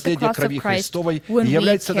обуславливает cross with the наследие cross of крови Christ Христовой when и we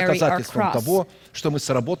является carry our доказательством cross. того, что мы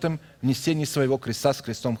сработаем в несении своего креста с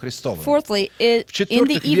крестом Христовым. Fourthly, in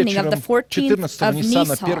the evening of the 14th of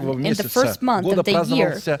Nisan, in the first month of the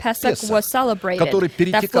year, Pesach was celebrated,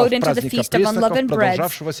 that flowed into the Feast of Unleavened Bread,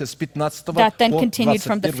 that then continued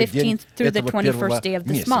from the 15th through the 21st day of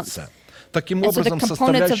this month. Таким And so the образом,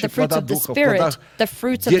 components of the fruits of the Spirit, the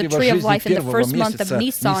fruits of the tree of life in the first month of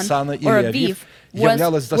Nisan or Aviv, were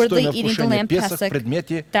the eating the lamb Pesach,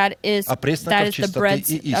 that is the bread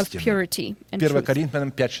of purity and 1 truth.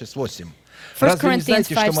 Коринфянам 5:6-8. 1 Corinthians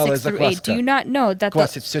 5:6-8. Do you not know that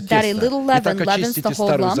a little leaven leavens the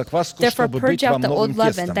whole lump? Therefore purge out the old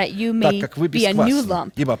leaven, that you may be a new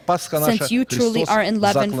lump, since you truly are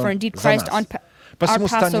unleavened, for indeed Christ on our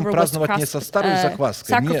Passover was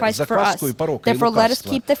sacrificed for us. Therefore let us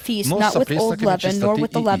keep the feast not with old leaven, nor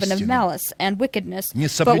with the leaven of malice and wickedness,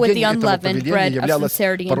 but with the unleavened bread of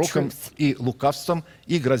sincerity and truth. И лукавством,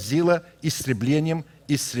 и грозило истреблением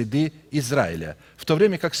из среды Израиля, в то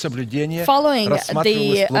время как соблюдение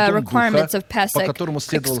рассматривалось плодом Духа, по которому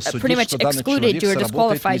следовало судить, что данный человек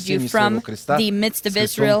сработает в несении своего креста с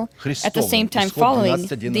крестом Христовым.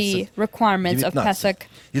 Исход 12:11-19.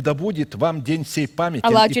 И да будет вам день сей памятен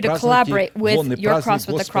и празднуйте вонный праздник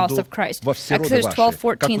Господу во все роды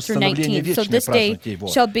ваши, как установление вечное празднуйте его.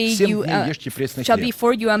 7 дней ешьте пресный хлеб. С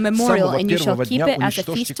самого первого дня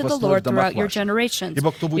уничтожьте квасное в домах ваших.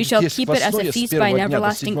 Ибо кто будет есть квасное с первого дня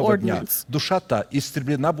до седьмого дня, душа-то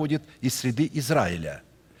истреблена будет из среды Израиля.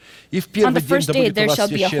 И в первый день да будет у вас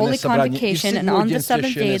священное собрание, и в седьмой день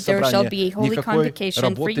священное собрание. Никакой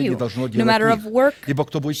работы не должно делать в них. Ибо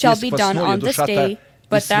кто будет есть квасное, душа-то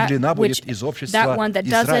истреблена будет из общества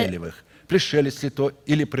Израилевых. Пришелец ли то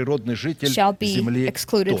или природный житель земли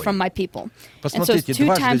той. Посмотрите,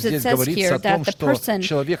 дважды здесь говорится о том, что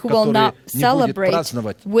человек, который не будет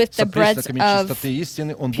праздновать со признаками чистоты и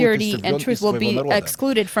истины, он будет истреблен из своего народа.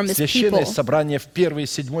 Священное собрание в первый и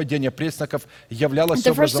седьмой день опресноков являлось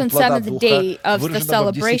образом плода Духа,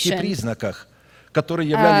 выраженного в 10 признаках, которые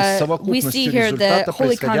являлись совокупностью результатов,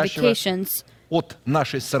 происходящего от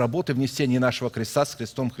нашей соработы в несении нашего креста с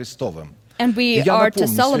крестом Христовым. And we are to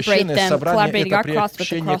celebrate them, collaborating our cross with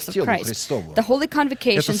the cross of Christ. The Holy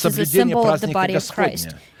Convocations is a symbol of the body of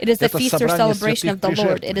Christ. It is the feast or celebration of the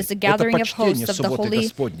Lord. It is a gathering of hosts of the holy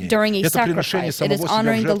during a sacrifice. It is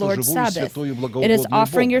honoring the Lord's Sabbath. It is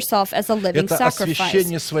offering yourself as a living sacrifice.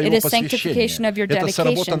 It is sanctification of your dedication.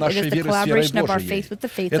 It is the collaboration of our faith with the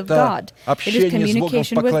faith of God. It is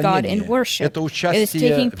communication with God in worship. It is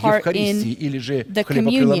taking part in the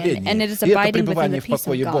communion, and it is abiding within the peace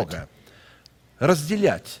of God.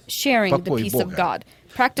 Разделять sharing the покой peace of Бога. God.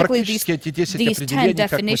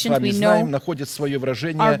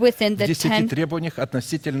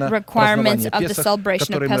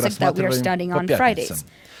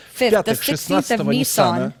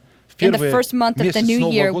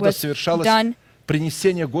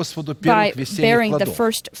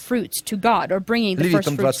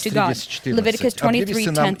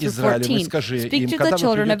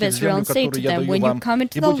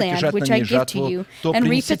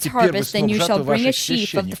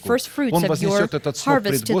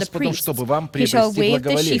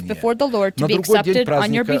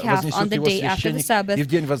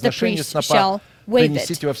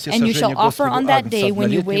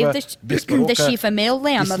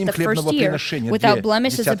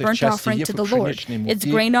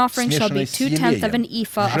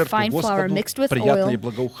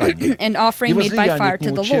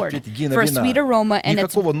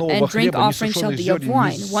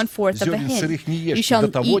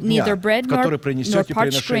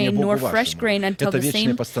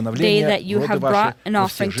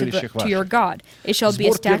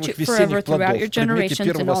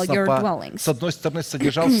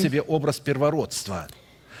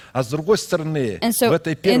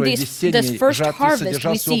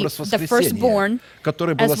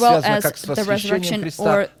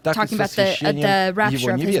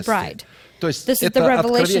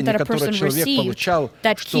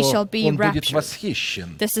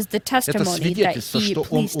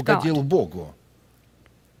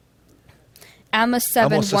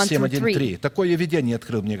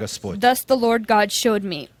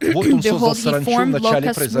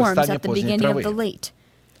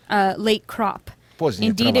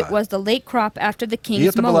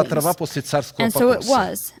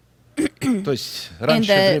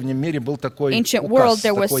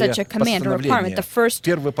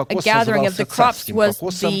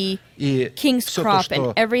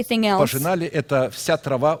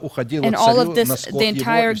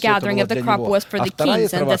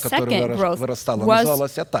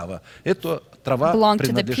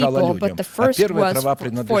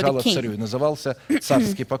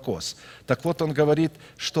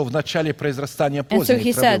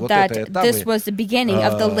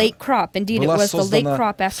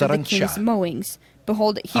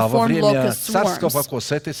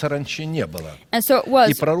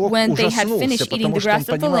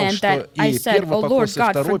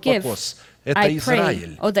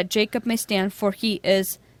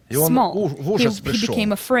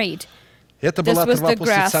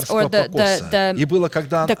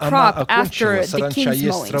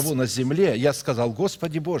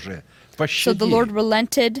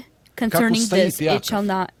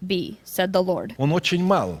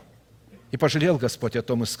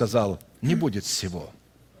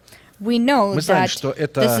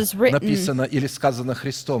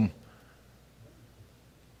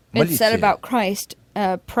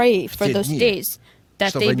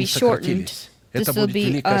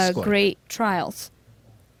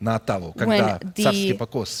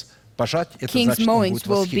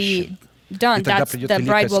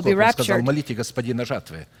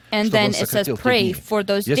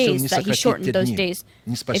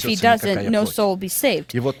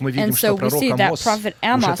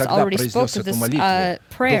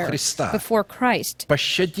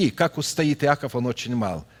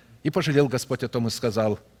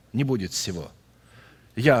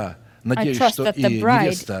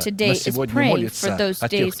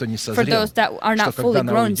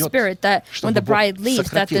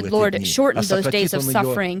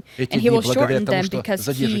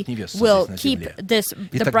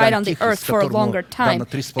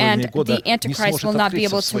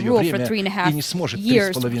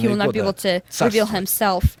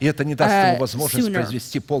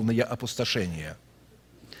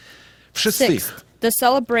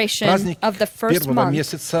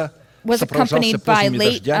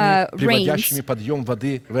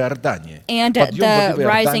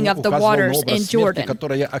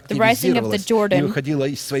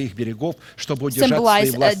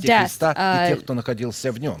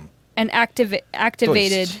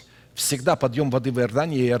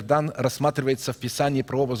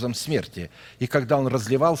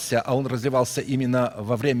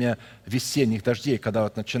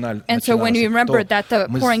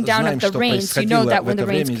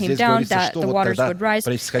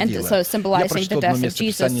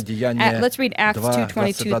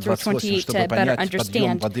 22:22-28 to better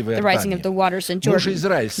understand the rising of the waters in Jordan.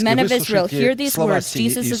 Men of Israel, hear these words.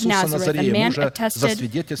 Jesus of Nazareth, a man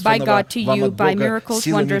attested by God to you by miracles,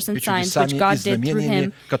 wonders, and signs which God did through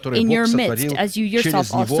him in your midst, as you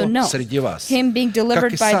yourself also know. Him being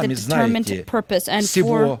delivered by the determined purpose and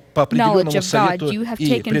foreknowledge of God, you have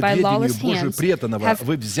taken by lawless hands, have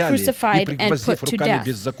crucified and put to death,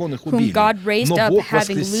 whom God raised up,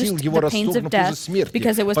 having loosed the pains of death,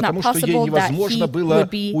 because it was not possible that he would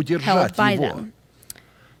be held by them.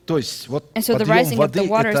 And so the rising of the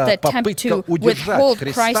waters that tempt to withhold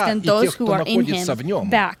Christ and those who are in him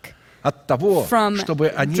back from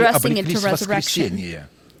dressing into resurrection.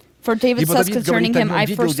 For David says concerning him, I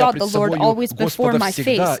foresaw the Lord always before my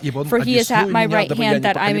face, for he is at my right hand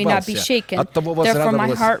that I may not be shaken. Therefore my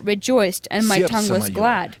heart rejoiced, and my tongue was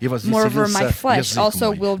glad. Moreover, my flesh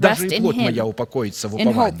also will rest in him,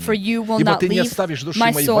 in hope, for you will not leave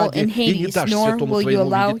my soul in Hades, nor will you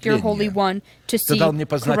allow your Holy One to see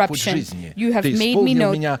corruption. You have made me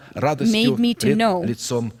to know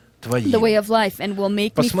the way of life, and will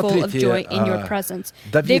make me full of joy in your presence.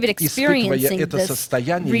 David, experiencing this,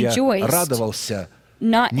 rejoiced,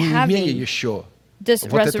 not having this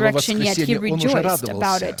resurrection yet, he rejoiced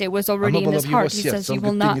about it. It was already in his heart. He says, you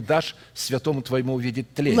will not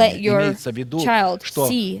let your child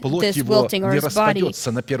see this wilting, or his body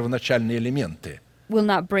will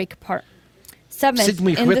not break apart. Seventh,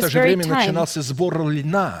 in this very time,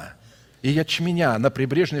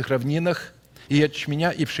 there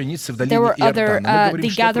were other,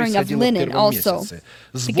 the gathering of linen also.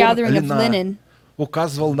 The gathering of linen. We're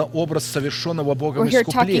here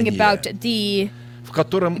talking about the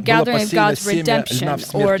gathering of God's redemption,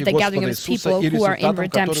 or the gathering of his people who are in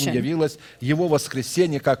redemption.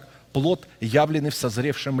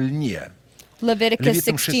 Leviticus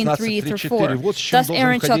 16:3-4. Thus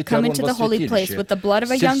Aaron shall come into the holy place with the blood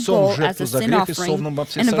of a young bull as a sin offering,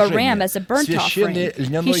 and of a ram as a burnt offering.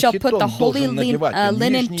 He shall put the holy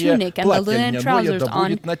linen tunic and the linen trousers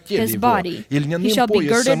on his body. He shall be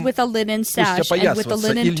girded with a linen sash, and with a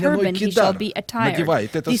linen turban he shall be attired.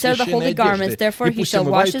 These are the holy garments, therefore he shall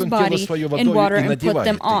wash his body in water and put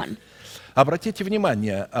them on. From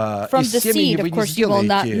the seed, of course, you will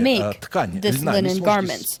not make this linen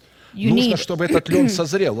garments. Нужно, чтобы этот лен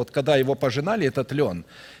созрел. Вот когда его пожинали, этот лен,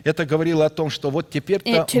 это говорило о том, что вот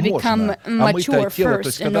теперь-то можно. А мытое тело, то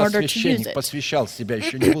есть когда священник посвящал себя,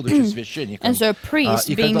 еще не будучи священником, и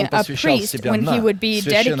когда он посвящал себя на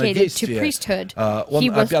священное действие, он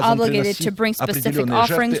обязан приносить определенные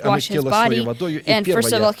жертвы, омыть тело своей водою, и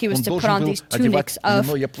первое, он должен был одевать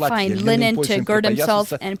льняное платье, льняным поясом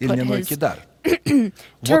припоясаться и льняной кидар.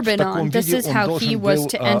 Turban on. This is how he was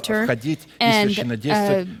to enter and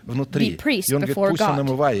be priest before God.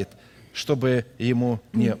 Here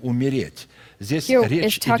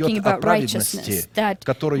is talking about righteousness that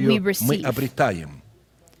we receive.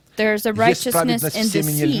 There is a righteousness in the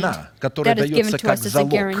seed that is given to us as a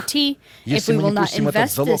guarantee. If we will not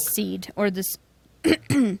invest this seed or this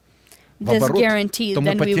guarantee,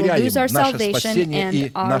 then we will lose our salvation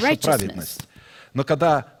and our righteousness.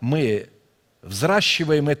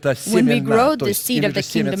 Взращиваем это семя, то есть или же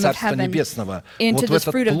семя Царства Небесного, вот в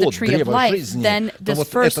этот плод древа жизни, то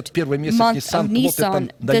вот этот первый месяц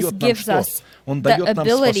Нисан, плод он дает нам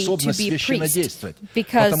способность священно действовать.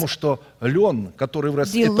 Потому что лен, который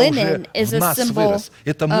вырос, это уже в нас вырос,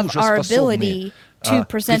 это мы уже способны to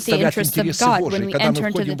present the interests of God. When we enter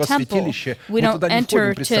into the temple, we don't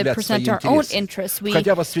enter to present our own interests. We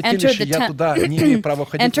enter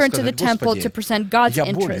into the temple to present God's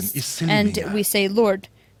interests. And we say, Lord,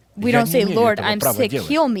 we don't say, Lord, I'm sick,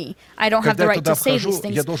 heal me. I don't have the right to say these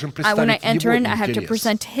things. When I enter in, I have to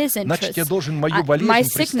present His interests. My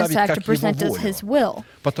sickness I have to present as His will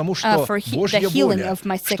for the healing of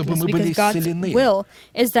my sickness, because God's will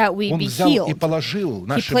is that we be healed. He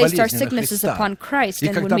placed our sicknesses upon Christ,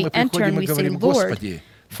 and when we enter and we say, Lord,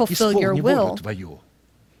 fulfill your will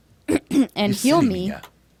and heal me,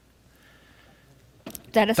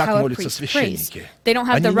 that is how a priest prays. They don't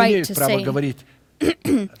have the right to say,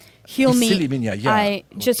 heal me,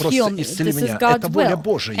 just heal me. This is God's will.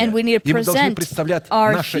 And we need to present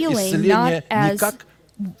our healing not as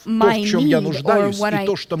my need or what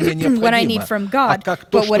I need from God,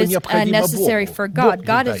 but what is necessary for God.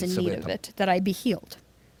 God is in need of it, that I be healed.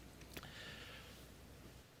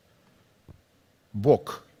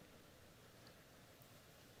 Бог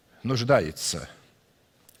нуждается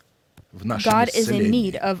в нашем God is in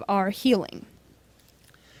need исцелении. of our healing.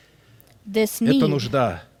 This need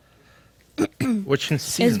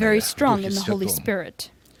is very strong in the Holy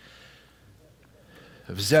Spirit.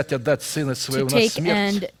 Взять, отдать Сына Своего To на take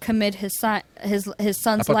смерть, and commit his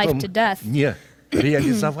son's а life потом to death не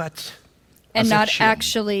реализовать. and not зачем?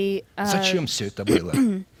 actually Зачем все это было?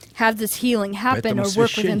 have this healing happen Поэтому or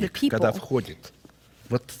work within the священник, когда people. входит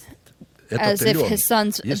as if his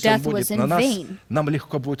son's death was in vain.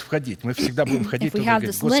 If we have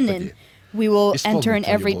this linen, we will enter in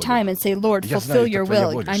every time and say, Lord, fulfill your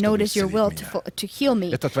will. I know it is your will to heal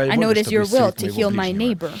me. I know it is your will to heal my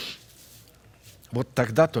neighbor.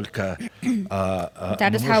 That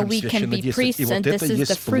is how we can be priests, and this is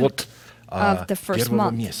the fruit of the first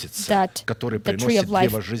month that the tree of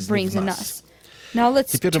life brings in us. Now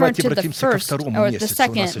let's turn to the first or the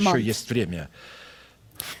second month.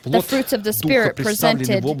 The fruits of the Spirit presented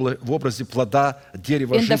in the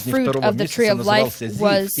fruit of the tree of life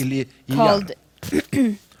was called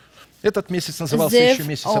Этот месяц назывался еще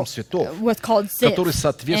месяцем цветов, который Ziv,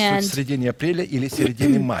 соответствует середине апреля или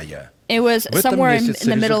середине мая. It was В этом somewhere in месяце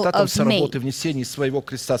the middle результатом of соработы May. внесения своего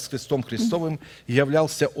креста с крестом Христовым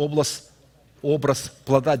являлся образ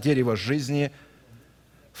плода дерева жизни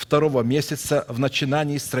второго месяца в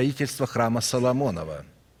начинании строительства храма Соломонова.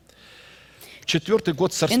 В четвертый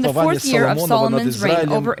год In the царствования fourth year of Соломонова над Solomon's reign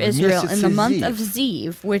Израилем over в Israel, in the month месяце of Зив,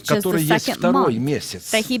 Ziv, which is the который есть second второй month, месяц,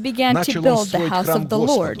 that he began to начал он build the строить house храм of the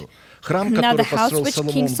Lord. Господу. Храм, Now the который house построил which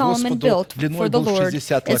King Соломон Solomon Господу, built длиной for the был Lord,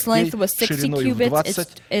 60 its length локтей, was 60 шириной в cubits,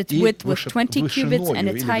 20 its и width was 20 cubits, and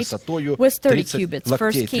its или height высотою was 30 30 cubits. 1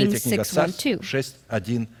 локтей. Kings Третья книга Царств 6:1-2.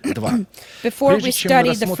 6:1-2. Before we Прежде чем мы study the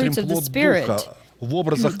рассмотрим fruits of the плод Spirit Духа в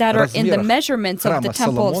образах, that are in the размерах measurements of the храма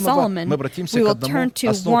Temple of Соломонова, Solomon, мы обратимся we к will одному turn to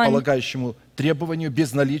one основополагающему требованию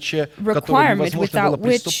без наличия, которому requirement невозможно было without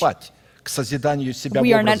which приступать к созиданию себя в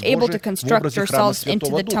we are образ not able to Божий в construct образе храма ourselves into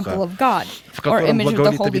Святого the temple Духа, of God, в or котором image of the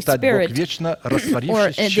благоволит Holy обитать Бог Spirit, вечно, or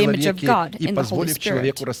растворившись в the image of человеке God и in the Holy позволив Spirit.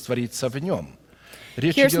 человеку раствориться в нем.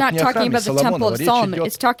 Речь Here's идет not не о talking храме about the temple Соломонова, of речь Solomon, идет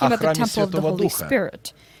it's talking о about the храме temple of the Святого Holy Духа.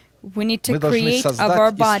 Spirit. We need to Мы должны create of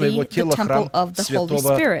our создать из body своего the тела temple храм of the Holy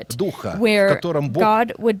Святого Spirit, Духа, в where котором Бог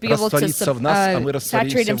God would be able to растворится в нас, а мы saturate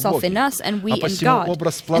растворимся в himself in Боге. us and we А in посему God.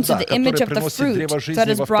 образ And so плода, the image который of the приносит fruit древо that жизни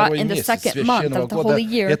is во brought второй in the месяц second month священного of the года, holy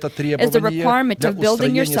year это is the требование requirement для of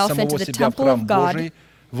building устроения yourself into самого the себя в temple храм of God, Божий, the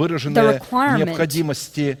выраженное в requirement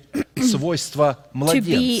необходимости свойства to be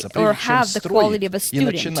младенца. or Прежде чем have the quality of a строить и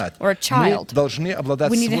student начинать, or a мы child. должны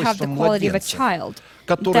обладать We need to have the свойством quality of a младенца, child,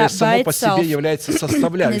 которое that by само по себе itself является is a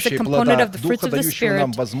составляющей component плода of the fruits Духа, of the дающего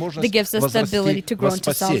нам Spirit возможность that gives us the возрасти ability to grow во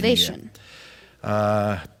into спасение. salvation.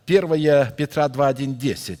 1 Петра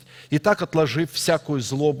 2:1-10. «Итак, отложив всякую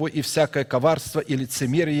злобу и всякое коварство и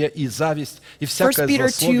лицемерие и зависть и всякое 1 Peter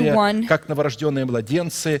злословие, 2:1 как новорожденные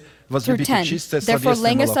младенцы, возлюбите 10. чистое Therefore,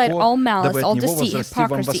 словесное laying aside all молоко, malice, дабы all от него deceit, возрасти вам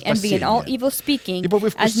во hypocrisy, envy, and all спасение. evil speaking, Ибо вы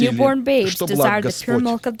as вкусили, newborn babes что desire благ the pure Господь,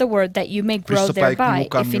 milk of the word, that you may grow приступая к thereby, нему if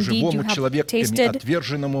камню indeed you живому, have человеками tasted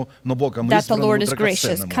отверженному, но Богом that the избранному, Lord is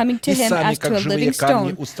gracious, драгоценному. coming to И him сами, as to как a живые living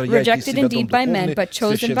камни, stone, устрояйте rejected себя дом indeed by men, духовный, but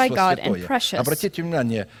chosen by священство God and святое». precious. Обратите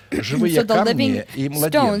внимание, So живые the living камни и stones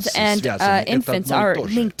младенцы and связаны, это infants одно are и то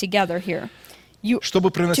же. linked together here. Чтобы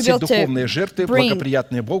To приносить be able to духовные жертвы, bring-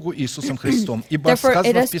 благоприятные Богу Иисусом Христом. Ибо Therefore, it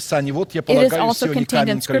сказано в is- Писании: «Вот я It is полагаю also Сионе contained in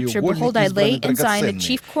камень Scripture, Behold, I краеугольный, lay избранный, in Zion the драгоценный,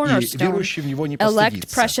 chief и cornerstone, верующий в него не elect,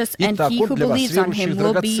 постыдится». precious, and Итак, he он who для вас, believes on верующих, him, will be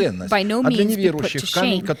драгоценность, by no а для means be put to неверующих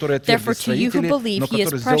камень, shame. который Therefore, отвергли to you who строители, believe, но he is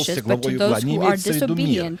который сделался precious, but главою to угла. those Не who are имеется в виду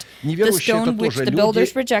мир. disobedient, the Неверующие — это stone which тоже the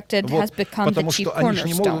builders люди, rejected has become the потому chief что они же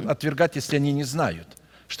не могут cornerstone. отвергать, если они не знают.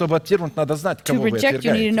 Чтобы отвергнуть, надо знать, To кого вы reject,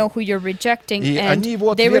 you need to know отвергаете. who you're rejecting, И and они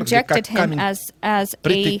его they отвергли rejected как him камень as a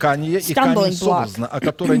притыкания и камень stumbling block. соблазна, о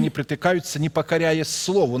который они притыкаются, не покоряясь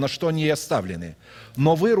слову, на что они и оставлены.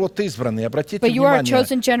 Но вы род избранный, обратите But you are a внимание,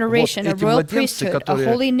 chosen generation, вот a эти royal младенцы, priesthood, a которые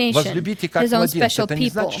holy nation, возлюбите как his own младенцы, special это не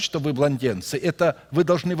значит, people. что вы младенцы, это вы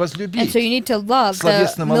должны And возлюбить so you need to love the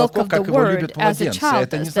словесное milk молоко, of the как его word любят as a младенцы. child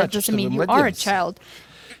Это не does. That значит, doesn't что вы mean you are a младенцы. child.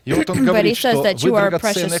 И вот он But he говорит, says что that вы you are a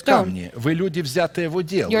драгоценные precious stone. камни, вы люди, взятые в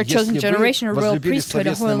удел, You're a chosen если generation, a вы royal возлюбили priesthood,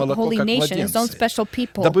 a словесное молоко, holy как nation, his own младенцы, special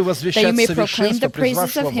people, дабы that you возвещать may proclaim совершенство the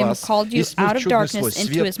praises призвавшего of him who вас called you из out тьмы of чудный свой darkness into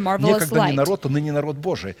свет, his marvelous некогда не light, народ, а ныне народ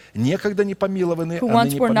Божий, некогда не помилованы, who а once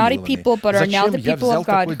ныне were naughty помилованы. people, but are now Зачем the я people взял of God,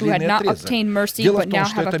 такой who had длинный not отрезок? obtained mercy, Дело but в том, now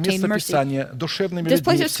что have это obtained место mercy. Писания душевными This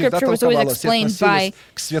place людьми of всегда Scripture was always толковалось и explained by относилось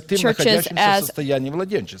к святым, churches находящимся в as состоянии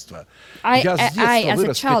младенчества. I, Я с as детства a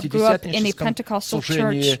вырос в child, grew up in a пятидесятническом Pentecostal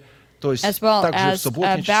служении, church, то есть as well также в as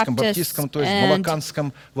субботническом, Baptist баптистском, то есть and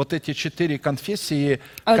молоканском. Вот эти 4 конфессии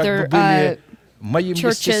как other бы были моим churches.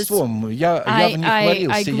 естеством. Я в них I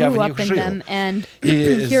варился, я в grew них up in жил. them, and И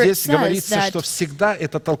here it здесь says говорится, that что всегда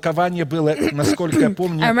это толкование было, насколько я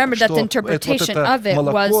помню, I remember that что the вот interpretation это of it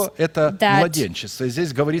молоко was — это that младенчество. И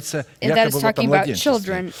здесь говорится that якобы is вот о talking about младенчестве.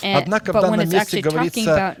 children, Однако в but when данном it's месте actually talking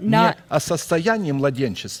говорится about не not о состоянии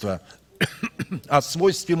младенчества, о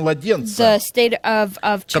свойстве младенца, the state of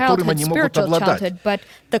которым childhood, они могут spiritual обладать. childhood, but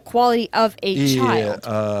the quality of a И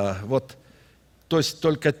child. вот, то есть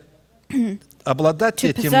только обладать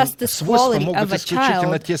этим свойством могут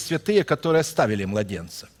исключительно те святые, которые оставили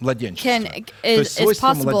младенчество. То есть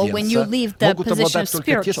свойства младенца могут обладать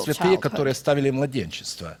только те святые, которые оставили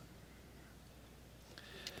младенчество.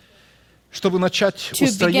 Чтобы начать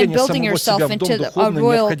устроение самого себя в дом духовный,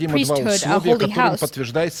 необходимо два условия, которым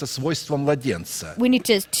подтверждается свойство младенца,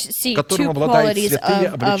 которым обладают святые,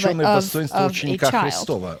 облеченные в достоинство ученика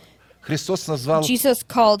Христова. Христос назвал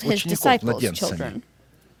учеников младенцами.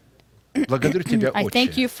 Благодарю Тебя, Отче.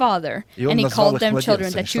 И Он назвал их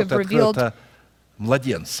младенцами, что Ты открыл это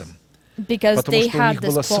младенцам. Потому что у них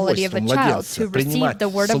было свойство младенца принимать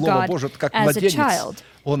Слово Божие как младенец.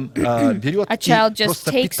 Он берет и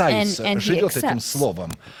просто питается, живет этим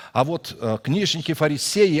Словом. А вот книжники,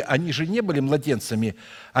 фарисеи, они же не были младенцами.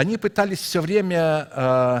 Они пытались все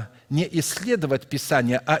время не исследовать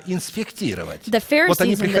Писание, а инспектировать. Вот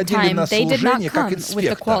они приходили на служение как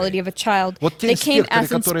инспекторы. Вот те инспекторы,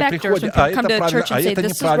 которые приходят, а это правильно, а это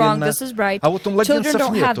неправильно. А вот у младенцев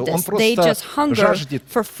нету, он просто жаждет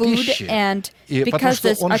пищи. И потому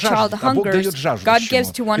что он жаждет, а Бог дает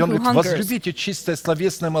жаждущему. И он говорит, возлюбите чистое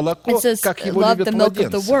словесное молоко, как его любят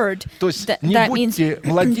младенцы. То есть не будьте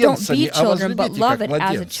младенцами, а возлюбите как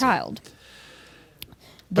младенцы.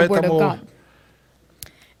 Поэтому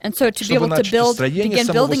And so to be able to begin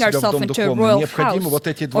building ourselves into a royal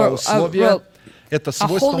house это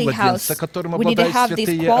свойство младенца, которым обладают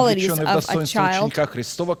святые, облеченные в достоинство ученика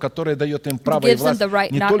Христова, которое дает им право и власть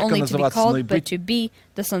не только называться, но и быть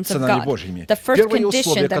сынами Божьими. Первое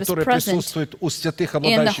условие, которое присутствует у святых,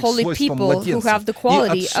 обладающих свойством младенца,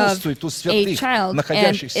 и отсутствует у святых,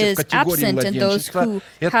 находящихся в категории младенчества,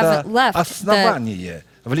 это основание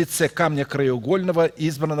в лице камня краеугольного,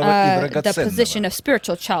 избранного и драгоценного.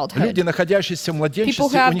 Люди, находящиеся в младенчестве,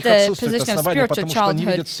 у них отсутствует основание, потому что они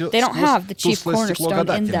видят все сквозь тусклое стекло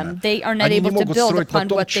гадательно. Они не могут строить на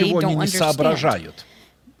том, чего они не соображают.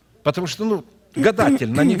 Потому что,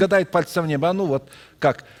 гадательно, они гадают пальцем в небо. Вот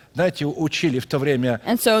как, знаете, учили в то время,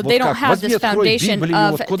 вот как, возьми, открой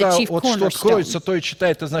Библию, вот куда вот что откроется, то и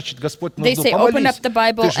читай, это значит, Господь нужду помолись.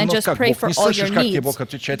 Ты же, как Бог, не слышишь, как тебе Бог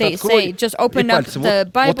отвечает, открой и пальцем, вот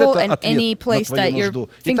это ответ на твою нужду.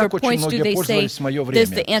 И так очень многие пользовались в мое время.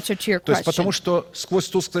 То есть потому что сквозь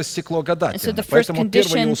тусклое стекло гадательно. Поэтому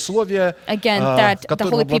первое условие, в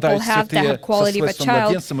котором обладают святые со свойством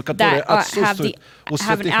младенцем, и которые отсутствуют у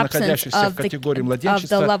святых, находящихся в категории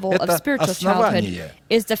младенчества, это основание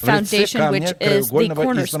в лице камня краеугольного,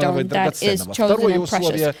 избранного и драгоценного. Второе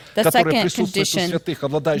условие, которое присутствует у святых,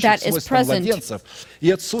 обладающих свойством младенцев, и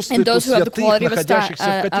отсутствует у святых,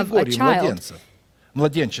 находящихся в категории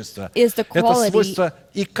младенчества. Это свойство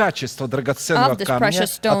и качество драгоценного камня,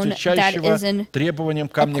 отвечающего требованиям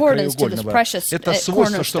камня краеугольного. Это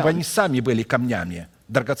свойство, чтобы они сами были камнями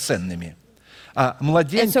драгоценными. А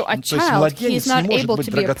младенец, то есть младенец не может быть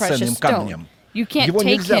драгоценным камнем. Его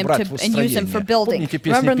нельзя брать в устроение. Помните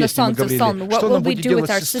песни, мы говорили, что нам будет делать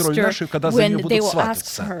с сестрой нашей, когда за нее будут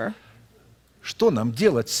свататься? Что нам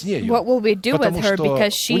делать с нею? Потому что у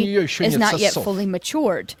нее еще нет сосов.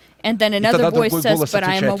 And then И another тогда voice другой says, голос but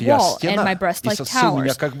I am a отвечает, я wall, and стена, my breasts и like сосуд у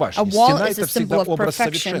меня towers. как башня. A wall Стена — is a это всегда symbol of образ perfection.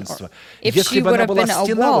 совершенства. If Если she бы would она have была been a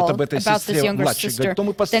стена вот wall об этой about this сестре younger младшей, sister, то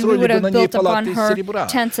мы then we построили would бы на have ней built upon палаты из her серебра.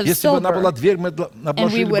 tents of Если бы она была silver, дверь, мы and we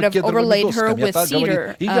обложили would бы have кедровыми overlaid her досками. with Так говорит,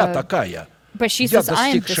 cedar. и я такая. But she Я says,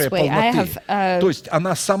 I am this достигшая way. I полноты. have То есть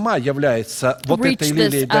она сама является вот reached этой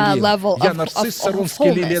лилией this, долин. level Я of нарцисс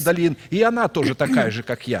Саронский, лилия wholeness. долин. И она тоже такая же,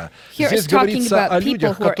 как я. Here Здесь is talking говорится about о people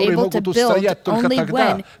людях, who are которые able to могут build устоять только only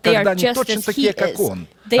тогда, when they когда are они just точно as такие, he как is. он.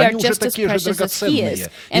 They are Они уже just as такие же precious as he is. драгоценные.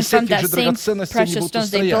 И And с from этих that же same драгоценностей они precious будут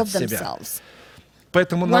stones, they build устоять себя. themselves.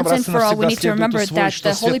 Поэтому нам Once раз and и for all, we навсегда need to следует remember усвоить, that что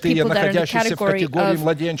the holy святые, people that are in the находящиеся в category категории of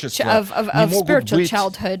младенчества, не of могут spiritual быть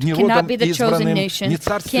childhood ни cannot родом be the chosen избранным, nation, ни can't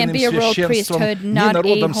царственным be a royal священством, priesthood, ни not a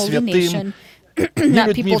народом holy святым, nation, ни not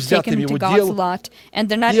людьми, people взятыми taken to в God's удел, lot, and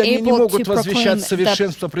they're not и они не able to могут proclaim возвещать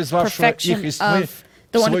совершенство, the призвавшего их perfection из тьмы of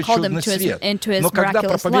в the one who свой called them чудный to his, свет. into his Но когда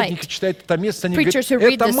miraculous проповедники light. читают это место, они Preachers who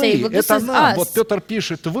говорят, read это this say, мы, well, this это is нам. us. Вот Петр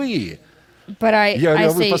пишет, вы. But I Я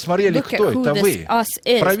говорю, вы say, посмотрели, look at кто who это this вы. us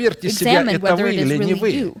is. Проверьте себя, Examine это whether вы it is или не really вы.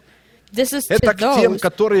 you. This is to Это к тем, those who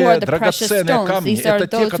которые are the precious драгоценные stones. камни, These are это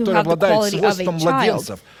те, those who которые have the обладают quality of a свойством child,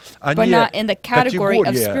 младенцев, а but не not in the category of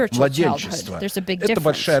категория spiritual младенчества. childhood. There's a big Это difference.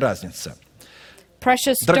 большая разница.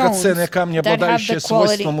 Precious stones Драгоценные камни, that have обладающие the quality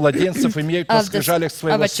свойством младенцев, имеют на of скрижалях a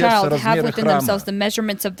своего сердца child, have размеры within храма, themselves the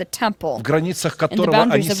measurements of the temple, в границах in the которого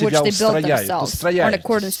они boundaries of себя which they build устрояют, themselves, or in устрояют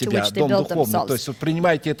accordance to себя, which they дом build духовный. То themselves. есть вы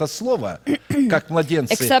принимаете это слово, как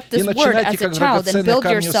младенцы, Accept и this word начинайте as a как child and драгоценные build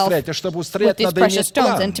камни yourself устроять. А чтобы with устроять, these надо precious иметь stones.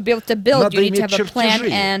 план, And to be able to build, надо you need to иметь have a plan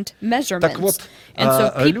чертежи. and Так вот, measurements.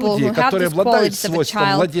 люди, которые обладают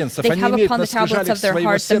свойством младенцев, они имеют на скрижалях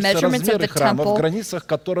своего сердца размеры храма, в границах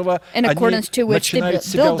которого они начинают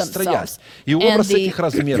себя устроять. И образ этих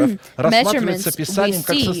размеров рассматривается Писанием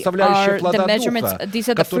как составляющая плода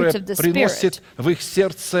Духа, которая приносит в их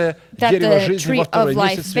сердце дерево жизни во второй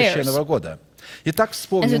месяц священного года. Итак,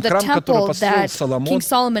 вспомним храм, который построил Соломон.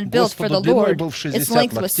 Господу длиной был в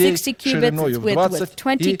 60 локтей, шириною в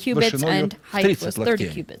 20 и вышиною в 30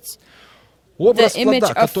 локтей. Образ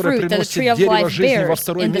плода, который приносит дерево жизни во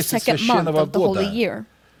второй месяц священного года.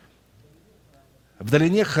 В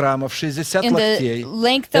длине храма в 60 локтей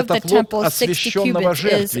это плод освященного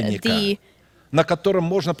жертвенника, на котором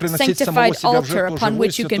можно приносить самого себя в жертву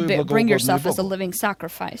живую, святую и благоугодную Богу.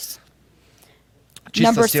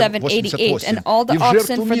 Number 788, and all the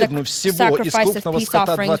oxen for the sacrifice of peace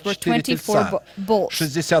offerings were 24 bulls,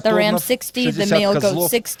 the ram 60, the male goat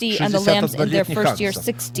 60, and the lambs in their first year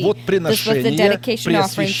 60. This was the dedication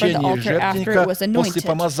offering for the altar after it was anointed.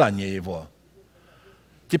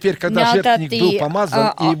 Теперь, когда жертвенник был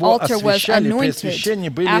помазан и его освящали, при освящении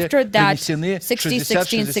были принесены 60,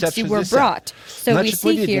 60, 60. Значит,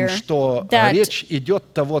 мы видим, что речь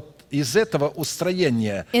идет-то вот из этого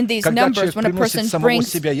устроения, когда человек приносит самого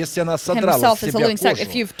себя, если она содрала с себя кожу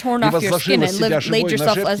и возложила себя живой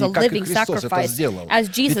на жертвенник, как и Христос это сделал.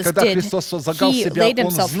 Ведь когда Христос возлагал себя,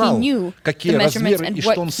 Он знал, какие размеры и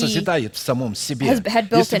что Он созидает в самом себе.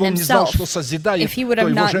 Если бы Он не знал, что созидает, то Его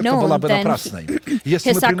жертва была бы напрасной.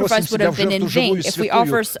 Если мы приносим себя в жертву живую и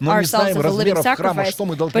святую, но не знаем размеров храма, что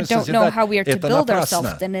мы должны созидать, это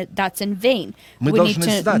напрасно. Мы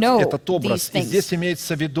должны знать этот образ, и здесь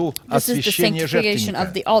имеется в виду освящение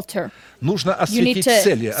жертвенника. Нужно осветить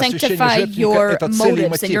цели. Освящение жертвенника — это цели и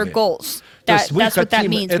мотивы. То есть мы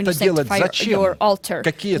хотим это делать зачем?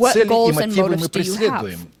 Какие цели и мотивы мы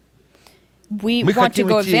преследуем? Мы хотим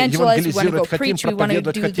идти евангелизировать, хотим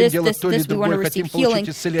проповедовать, хотим делать то или другое, хотим получить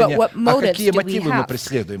исцеление. А какие мотивы мы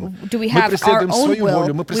преследуем? Мы преследуем свою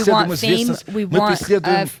волю, мы преследуем известность, мы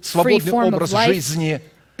преследуем свободный образ жизни,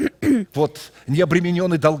 вот, не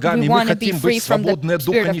обремененный долгами. Мы хотим быть свободны от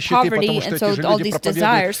духа нищеты, потому что эти же люди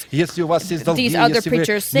проповедуют. Если у вас есть долги, если вы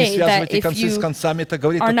не связываете концы с концами, это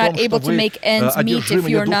говорит о том, что вы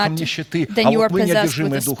одержимы духом нищеты, а вот мы не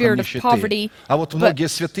одержимы духом нищеты. А вот многие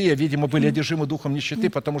святые, видимо, были одержимы духом нищеты,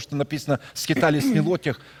 потому что написано «скитались в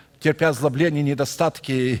мелотях, терпя озлобление,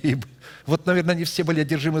 недостатки». И вот, наверное, не все были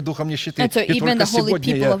одержимы духом нищеты. И только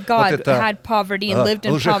сегодня вот это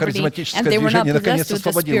лжехаризматическое движение наконец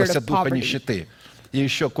освободилось от духа нищеты. И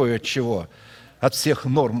еще кое-чего. От всех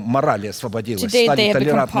норм морали освободилось. Стали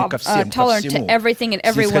толерантны ко всем, ко всему. Снисходить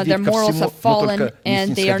ко всему, но только не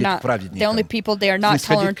снисходить к праведникам.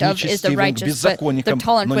 Снисходить к нечестивым, к беззаконникам,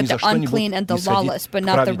 но ни за что не будут снисходить к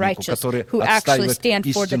праведнику, который отстаивает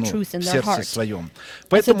истину в сердце своем.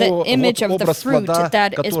 Поэтому вот образ плода,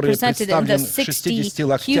 который представлен в 60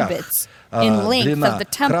 локтях, длина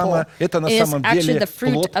храма, это на самом деле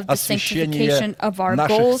плод освящения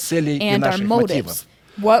наших целей и наших мотивов.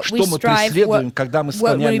 Что мы преследуем, когда мы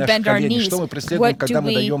склоняем наши колени? Что мы преследуем, когда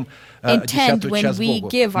мы даем десятую часть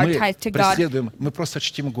Богу? Мы преследуем, мы просто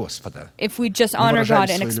чтим Господа. Мы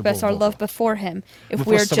выражаем свою любовь Богу. Мы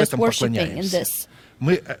просто в этом поклоняемся.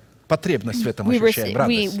 Мы потребность в этом ощущаем,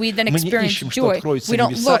 радость. Мы не ищем, что откроется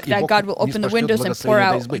небеса, и Бог не спошлет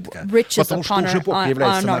благословения до избытка. Потому что уже Бог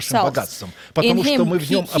является нашим богатством. Потому что мы в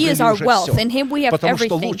Нем обрели уже все. Потому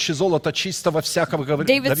что лучше золота чистого всякого,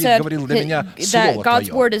 Давид говорил для меня, Слово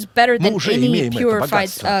Твое. Мы уже имеем это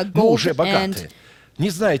богатство. Мы уже богаты. Не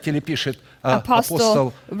знаете ли, пишет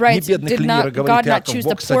апостол, не бедных ли мира, говорит Иаков,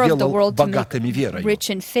 Бог соделал богатыми верой.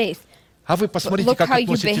 А вы посмотрите, как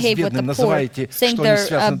относитесь к бедным, называете, что они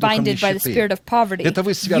связаны духом нищеты. Это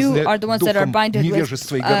вы связаны духом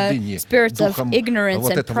невежества и гордыни, духом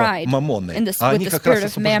вот этого мамоны. А они как раз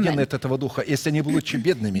освобождены от этого духа. Если они будучи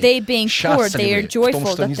бедными, счастливы в том,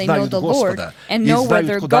 что они знают Господа, и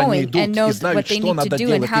знают, куда они идут, и знают, что надо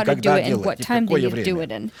делать, и когда делать, и в какое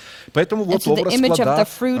время. Поэтому вот образ плода,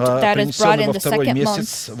 принесенный во второй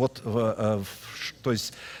месяц, вот то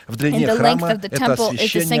есть в длине храма это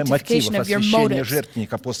освящение мотивов, освящение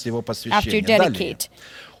жертвенника после его посвящения. Далее.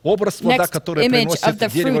 Образ плода, который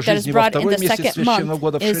приносит дерево жизни во второй месяц священного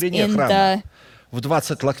года в ширине храма, в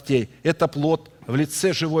 20 локтей. Это плод в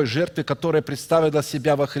лице живой жертвы, которая представила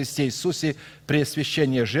себя во Христе Иисусе при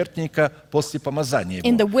освящении жертвенника после помазания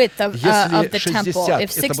его. Если 60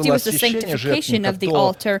 это было освящение жертвенника,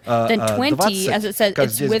 то 20, как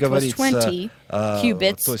здесь говорится,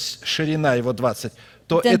 то есть ширина его 20,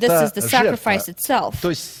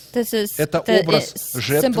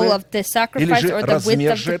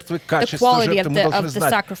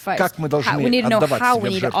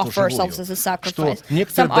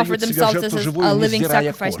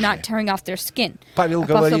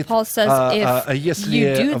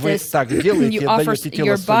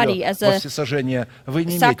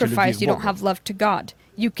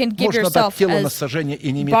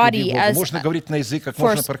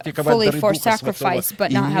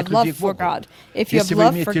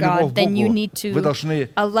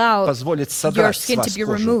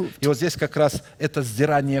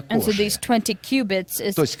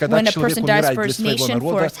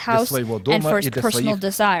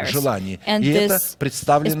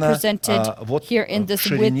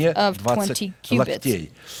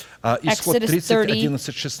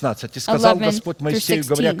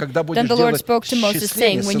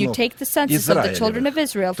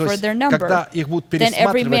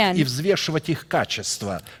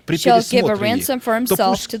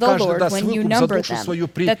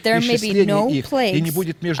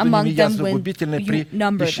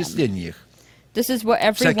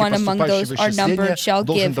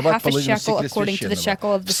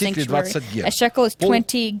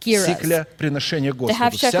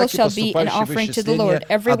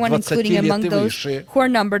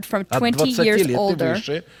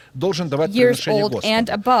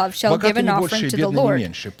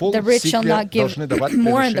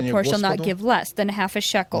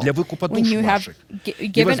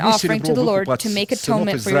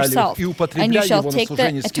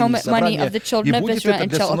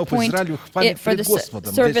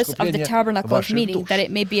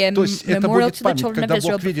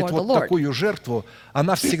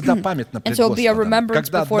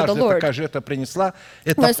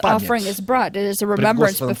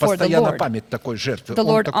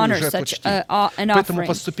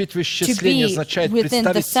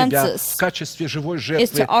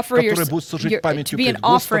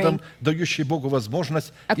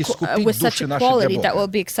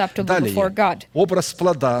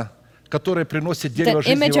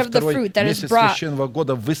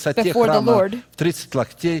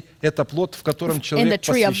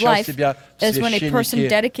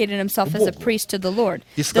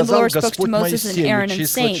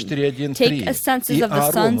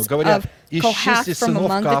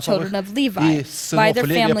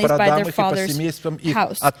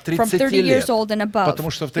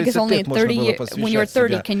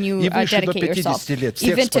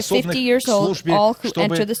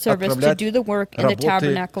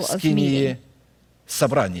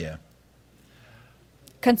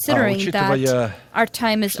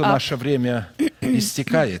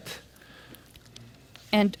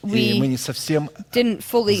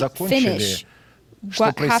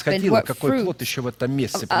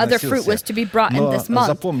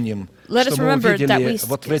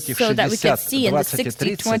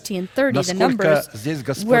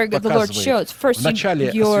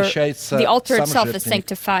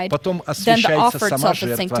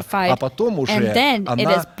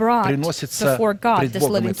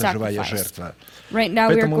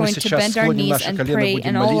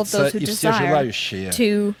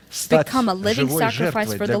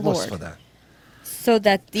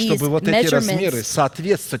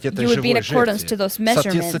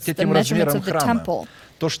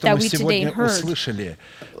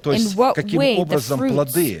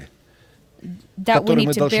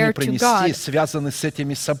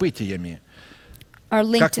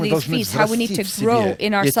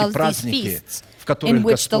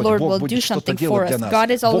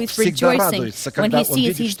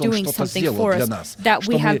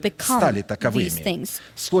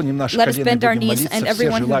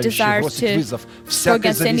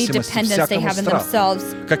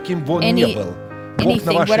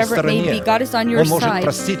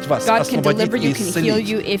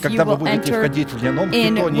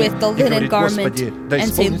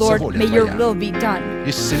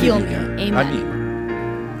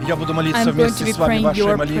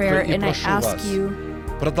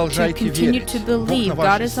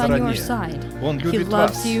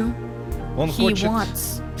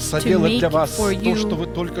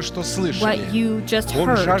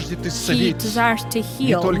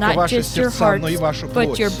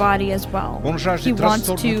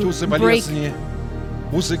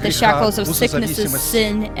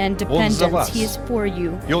 before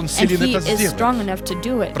you, И Он and силен He это is strong сделать. enough to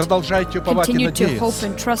do it. Продолжайте уповать и Continue to hope надеяться.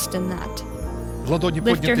 and trust in that. Ладони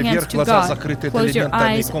Lift your подняты hands вверх, to глаза God. закрыты. Это Close your элемент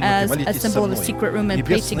тайной eyes комнаты. as a Молитесь со symbol of мной. the secret room and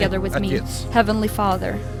pray Небесный together with me. Отец, Heavenly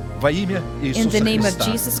Father, во имя in Иисуса the name of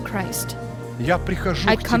Христа, Jesus Christ, я прихожу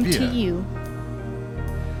I к come to Тебе you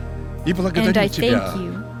И благодарю I Тебя thank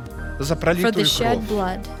you за for the пролитую shed кровь,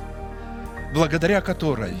 blood благодаря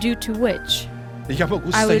которой due to which я могу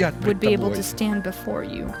I стоять would пред be able Тобой. to stand before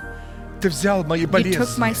you. Ты взял мои You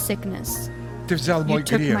took my болезни, sickness. Ты взял You мой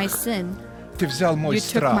took my грех, sin. Ты взял мой You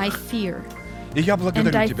took my страх. fear. И я And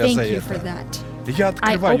благодарю I Тебя за thank you for это. that. Я I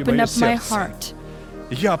открываю open мое up my сердце. heart.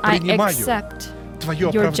 Я I принимаю accept Твое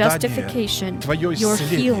your оправдание, justification, Твое your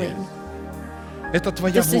исцеление. healing. Это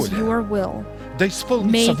Твоя This is воля. your will. Да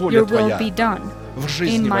исполнится May воля your will Твоя be done в in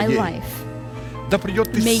жизни my моей. life Да придет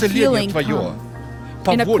May исцеление healing Твое come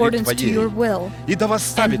по in воле accordance to Твоей. your will, И да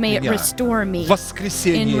восставит and may it меня restore me в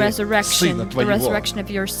воскресении in resurrection, Сына the Твоего. resurrection of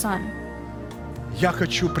your Son. Я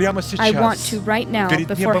хочу прямо I want сейчас to right now, перед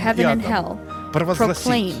before небом и heaven and адом hell, провозгласить,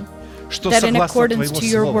 proclaim что that in согласно accordance Твоего to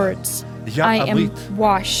your слова words, я I am омыт,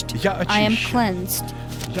 washed, я I am очищен, cleansed,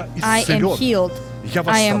 я I am исцелен, healed, я I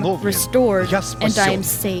am восстановлен, restored, я and I am спасен.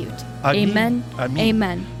 saved. Аминь, Amen. аминь.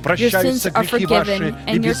 Amen. Your Прощаются sins are грехи ваши forgiven и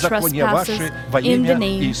and your беззакония ваши trespasses во in the имя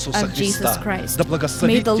name Иисуса of Jesus Христа. Christ. Да May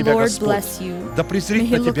благословит the тебя Lord Господь, bless you. да May презрит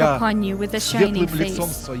He на look тебя upon you with a shining светлым лицом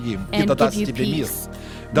face Своим и and да give даст you тебе мир. peace.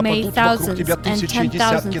 Да May падут вокруг thousands тебя and тысячи и 10,000s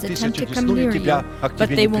десятки attempt тысяч, to и come неснуют near тебя, а к you, but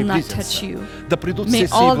тебе they не will not приблизятся. touch you. Да придут May все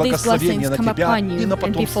сии all these благословения blessings на come тебя upon и you на and be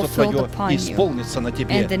потомство fulfilled твое, upon и you. исполнится на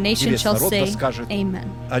тебе. And the И nation весь shall народ да say, скажет Amen.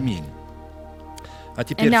 Аминь. А And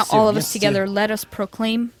теперь now все all of us вместе together, let us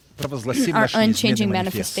proclaim провозгласим our наш неизменный unchanging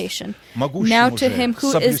манифест. manifestation. Now Могущему to же Him who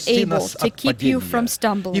is соблюсти able нас to от keep you from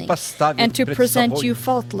падения и stumbling поставить and to пред present собой you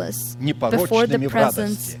faultless before непорочными the в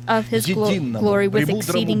presence радости, of His единому, glory with премудрому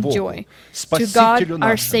exceeding Богу, joy. To Спасителю God our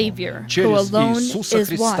нашему, Savior, who через alone Иисуса is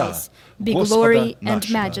Христа, wise, be Господа glory and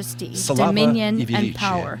нашего, majesty, слава dominion и and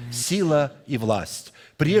power, величие, сила и власть,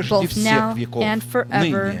 прежде both всех now веков, and forever.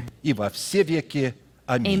 ныне и во все веки.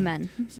 Аминь. Amen.